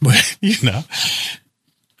Connor did, but,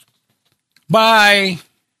 by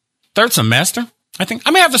third semester, I think,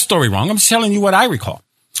 I may have the story wrong. I'm just telling you what I recall.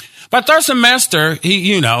 By third semester,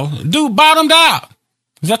 he, dude bottomed out.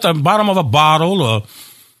 He's at the bottom of a bottle or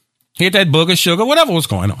he had that booger sugar, whatever was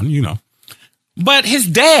going on, But his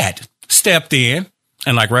dad stepped in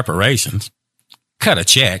and, like reparations, cut a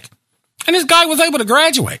check, and this guy was able to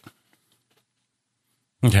graduate.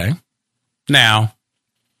 Okay. Now,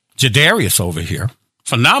 Jadarius over here,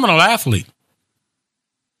 phenomenal athlete.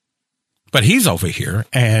 But he's over here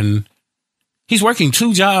and he's working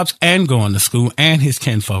 2 jobs and going to school and his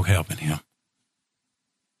kinfolk helping him.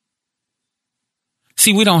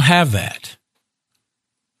 See, we don't have that.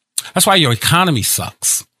 That's why your economy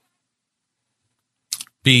sucks.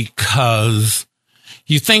 Because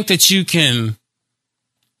you think that you can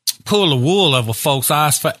pull the wool over folks'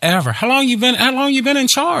 eyes forever. How long you been in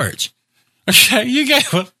charge? Okay, you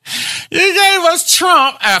gave us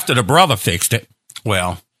Trump after the brother fixed it.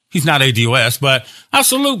 Well, he's not ADOS, but I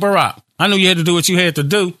salute Barack. I knew you had to do what you had to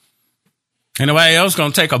do. Ain't nobody else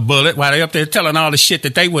gonna take a bullet while they up there telling all the shit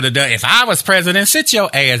that they would have done. If I was president, sit your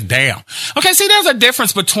ass down. Okay, see, there's a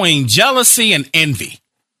difference between jealousy and envy.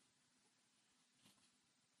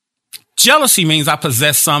 Jealousy means I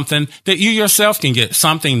possess something that you yourself can get,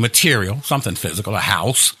 something material, something physical, a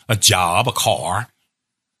house, a job, a car,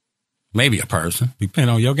 maybe a person,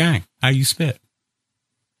 depending on your game, how you spit.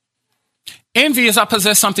 Envy is I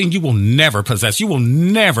possess something you will never possess. You will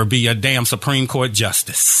never be a damn Supreme Court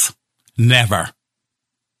justice. Never.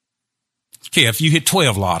 Okay, if you hit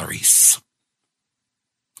 12 lotteries,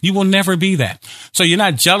 you will never be that. So you're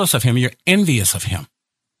not jealous of him. You're envious of him.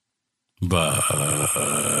 But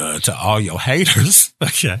to all your haters,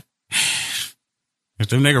 okay, if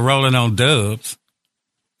them nigga rolling on dubs,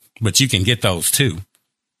 but you can get those too,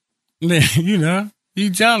 then, you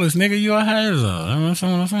jealous, nigga, you a hater. That's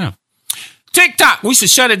what I'm saying. TikTok, we should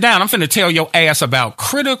shut it down. I'm finna tell your ass about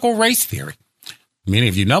critical race theory. Many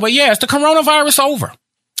of you know, but yeah, is the coronavirus over?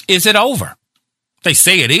 Is it over? They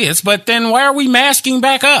say it is, but then why are we masking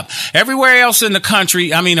back up? Everywhere else in the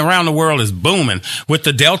country, around the world is booming with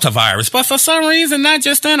the Delta virus, but for some reason, not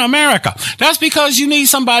just in America. That's because you need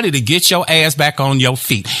somebody to get your ass back on your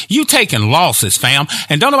feet. You taking losses, fam,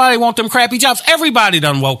 and don't nobody want them crappy jobs. Everybody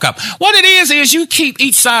done woke up. What it is you keep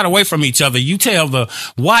each side away from each other. You tell the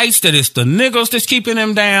whites that it's the niggas that's keeping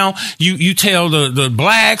them down. You tell the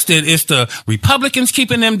blacks that it's the Republicans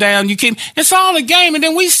keeping them down. It's all a game, and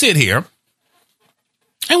then we sit here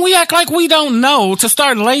and we act like we don't know to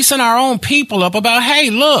start lacing our own people up about,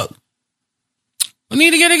 hey, look, we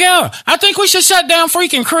need to get together. I think we should shut down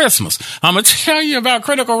freaking Christmas. I'm going to tell you about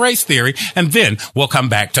critical race theory, and then we'll come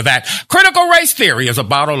back to that. Critical race theory is a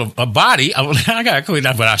body. I got to quit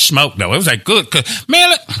that, but I smoked, though. It was like good.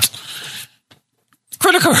 Man, look.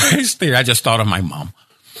 Critical race theory. I just thought of my mom.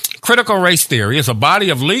 Critical race theory is a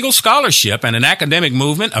body of legal scholarship and an academic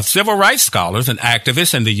movement of civil rights scholars and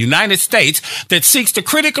activists in the United States that seeks to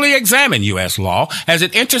critically examine U.S. law as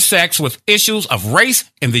it intersects with issues of race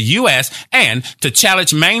in the U.S. and to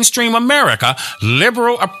challenge mainstream America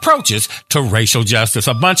liberal approaches to racial justice.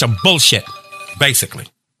 A bunch of bullshit, basically.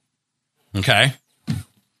 Okay?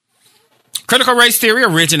 Critical race theory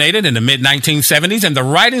originated in the mid-1970s in the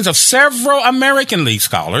writings of several American League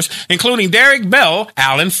scholars, including Derek Bell,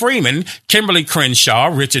 Alan Freeman, Kimberly Crenshaw,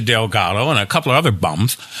 Richard Delgado, and a couple of other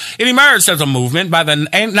bums. It emerged as a movement by the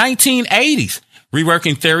 1980s,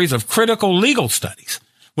 reworking theories of critical legal studies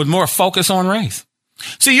with more focus on race.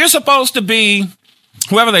 See, you're supposed to be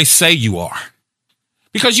whoever they say you are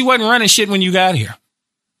because you wasn't running shit when you got here.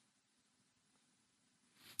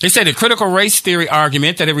 They say the critical race theory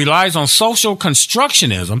argument that it relies on social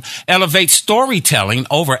constructionism elevates storytelling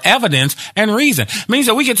over evidence and reason. It means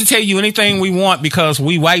that we get to tell you anything we want because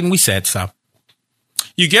we white and we said so.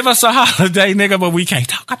 You give us a holiday, nigga, but we can't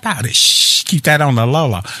talk about it. Shh, keep that on the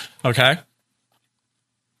low. Okay?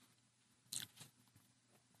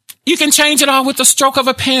 You can change it all with the stroke of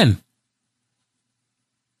a pen.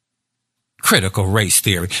 Critical race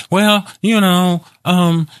theory. Well,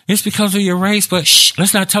 it's because of your race, but shh,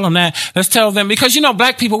 let's not tell them that. Let's tell them because,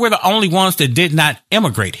 black people, we're the only ones that did not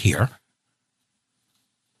immigrate here.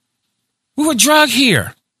 We were drugged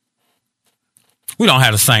here. We don't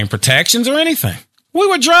have the same protections or anything. We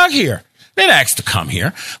were drugged here. They didn't ask to come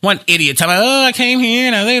here. One idiot telling me, I came here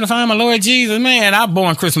and I was able to find my Lord Jesus. Man, I was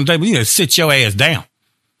born Christmas Day, but you need to sit your ass down.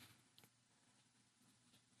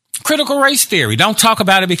 Critical race theory. Don't talk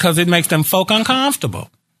about it because it makes them folk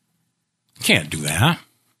uncomfortable. Can't do that.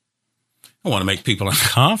 I want to make people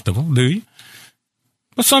uncomfortable, do you?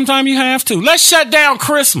 But sometimes you have to. Let's shut down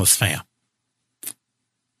Christmas, fam.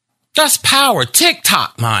 That's power.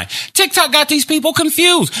 TikTok, man. TikTok got these people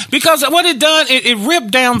confused because what it done, it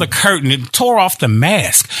ripped down the curtain. It tore off the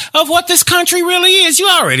mask of what this country really is. You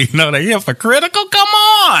already know they're hypocritical. Come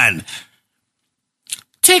on.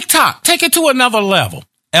 TikTok, take it to another level.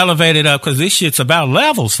 Elevate it up because this shit's about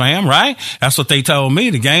levels, fam, right? That's what they told me.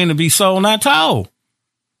 The game to be sold, not told.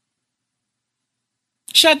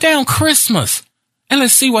 Shut down Christmas and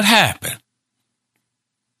let's see what happened.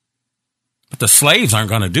 But the slaves aren't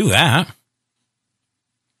going to do that.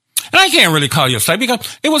 And I can't really call you a slave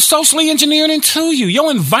because it was socially engineered into you.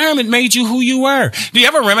 Your environment made you who you were. Do you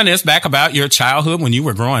ever reminisce back about your childhood when you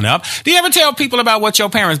were growing up? Do you ever tell people about what your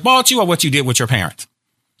parents bought you or what you did with your parents?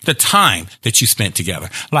 The time that you spent together,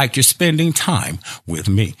 like you're spending time with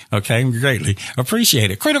me. Okay, greatly appreciate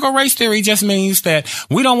it. Critical race theory just means that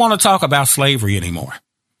we don't want to talk about slavery anymore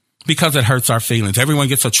because it hurts our feelings. Everyone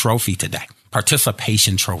gets a trophy today,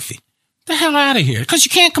 participation trophy. The hell out of here, because you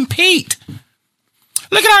can't compete.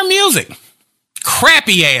 Look at our music.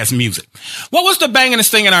 Crappy ass music. What was the bangingest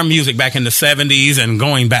thing in our music back in the 70s and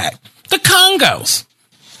going back? The congos.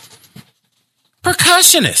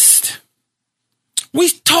 Percussionist. We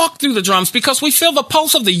talk through the drums because we feel the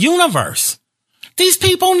pulse of the universe. These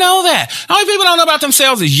people know that. The only people don't know about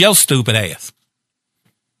themselves is your stupid ass.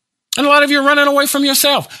 And a lot of you are running away from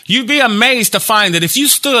yourself. You'd be amazed to find that if you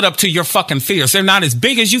stood up to your fucking fears, they're not as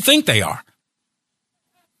big as you think they are.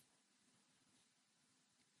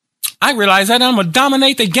 I realize that I'm going to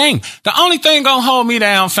dominate the game. The only thing going to hold me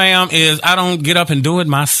down, fam, is I don't get up and do it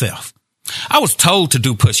myself. I was told to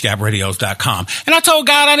do pushgapradios.com, and I told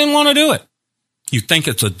God I didn't want to do it. You think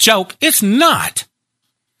it's a joke? It's not.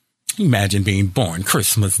 Imagine being born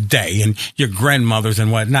Christmas Day and your grandmothers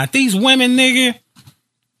and whatnot. These women, nigga,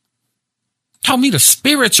 taught me the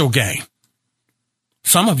spiritual game.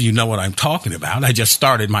 Some of you know what I'm talking about. I just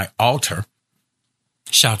started my altar.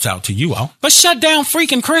 Shouts out to you all. But shut down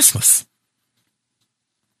freaking Christmas.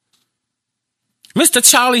 Mr.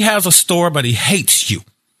 Charlie has a store, but he hates you.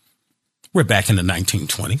 We're back in the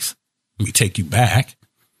 1920s. Let me take you back.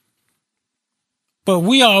 But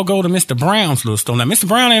we all go to Mr. Brown's little store. Now, Mr.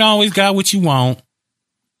 Brown ain't always got what you want,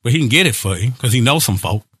 but he can get it for you because he knows some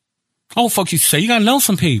folk. Old folks used to say, you got to know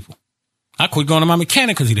some people. I quit going to my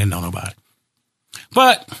mechanic because he didn't know nobody.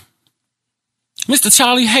 But Mr.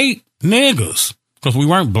 Charlie hate niggas because we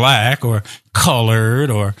weren't black or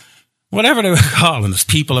colored or whatever they were calling us,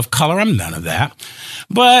 people of color. I'm none of that.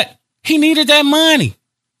 But he needed that money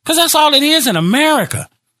because that's all it is in America.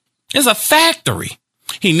 It's a factory.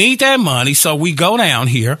 He need that money, so we go down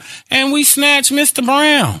here and we snatch Mr.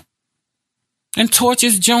 Brown and torch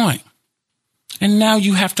his joint. And now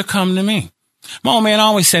you have to come to me. My old man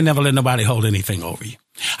always said never let nobody hold anything over you.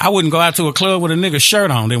 I wouldn't go out to a club with a nigga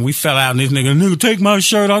shirt on, then we fell out and this nigga, take my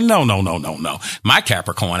shirt on. No. My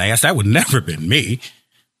Capricorn ass, that would never have been me.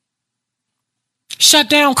 Shut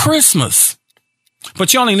down Christmas.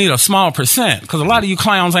 But you only need a small percent because a lot of you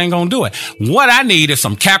clowns ain't going to do it. What I need is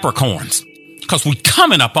some Capricorns because we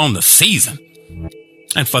coming up on the season.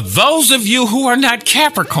 And for those of you who are not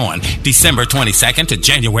Capricorn, December 22nd to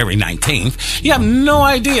January 19th, you have no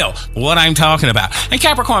idea what I'm talking about. And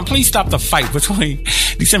Capricorn, please stop the fight between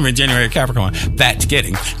December and January Capricorn. That's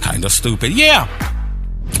getting kind of stupid. Yeah,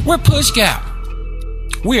 we're Push Gap.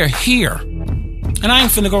 We're here. And I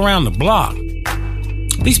ain't finna go around the block.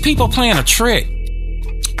 These people playing a trick.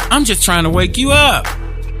 I'm just trying to wake you up.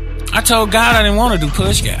 I told God I didn't want to do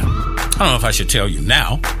Push Gap. I don't know if I should tell you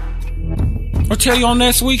now or tell you on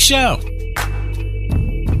next week's show.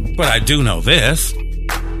 But I do know this.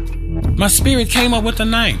 My spirit came up with the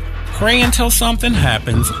name. Pray until something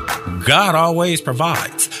happens. God always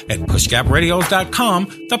provides. At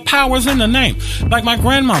pushgapradios.com, the power's in the name. Like my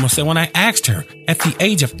grandmama said when I asked her at the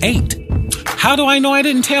age of 8, how do I know I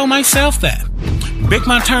didn't tell myself that? Big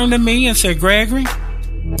Ma turned to me and said, Gregory,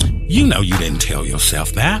 you know you didn't tell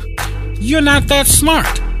yourself that. You're not that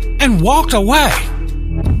smart. And walked away.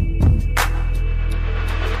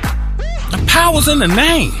 The power's in the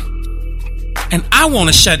name. And I want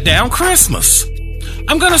to shut down Christmas.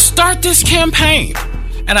 I'm going to start this campaign.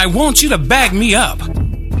 And I want you to back me up.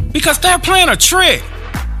 Because they're playing a trick.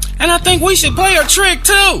 And I think we should play a trick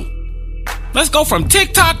too. Let's go from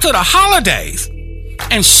TikTok to the holidays.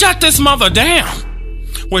 And shut this mother down.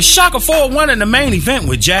 With Shaka 401 in the main event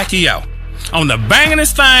with Jackie O. On the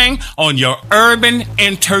bangingest thing on your urban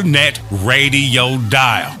internet radio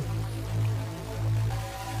dial.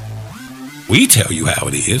 We tell you how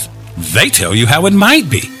it is. They tell you how it might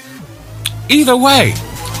be. Either way,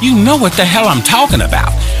 you know what the hell I'm talking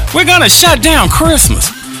about. We're going to shut down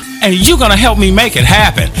Christmas. And you're going to help me make it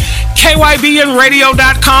happen.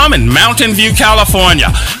 KYBNradio.com in Mountain View, California.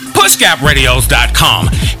 PushGapRadios.com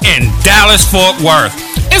in Dallas-Fort Worth.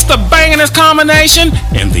 It's the bangingest combination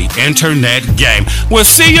in the internet game. We'll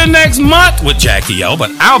see you next month with Jackie O,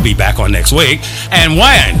 but I'll be back on next week. And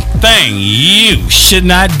one thing you should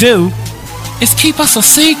not do is keep us a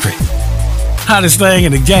secret. Hottest thing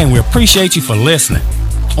in the game. We appreciate you for listening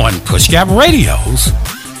on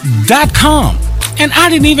PushGapRadios.com. And I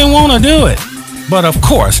didn't even want to do it, but of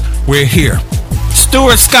course, we're here.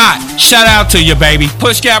 Stuart Scott, shout out to you, baby.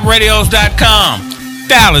 PushGapRadios.com.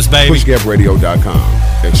 Dallas, baby.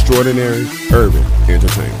 PushGapRadio.com. Extraordinary urban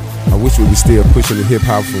entertainment. I wish we were still pushing the hip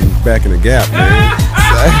hop from back in the Gap, man.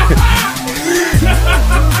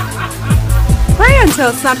 Pray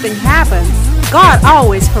until something happens. God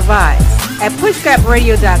always provides. At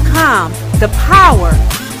PushGapRadio.com, the power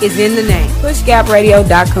is in the name.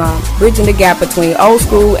 PushGapRadio.com, bridging the gap between old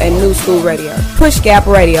school and new school radio.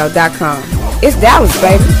 PushGapRadio.com. It's Dallas,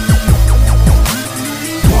 baby.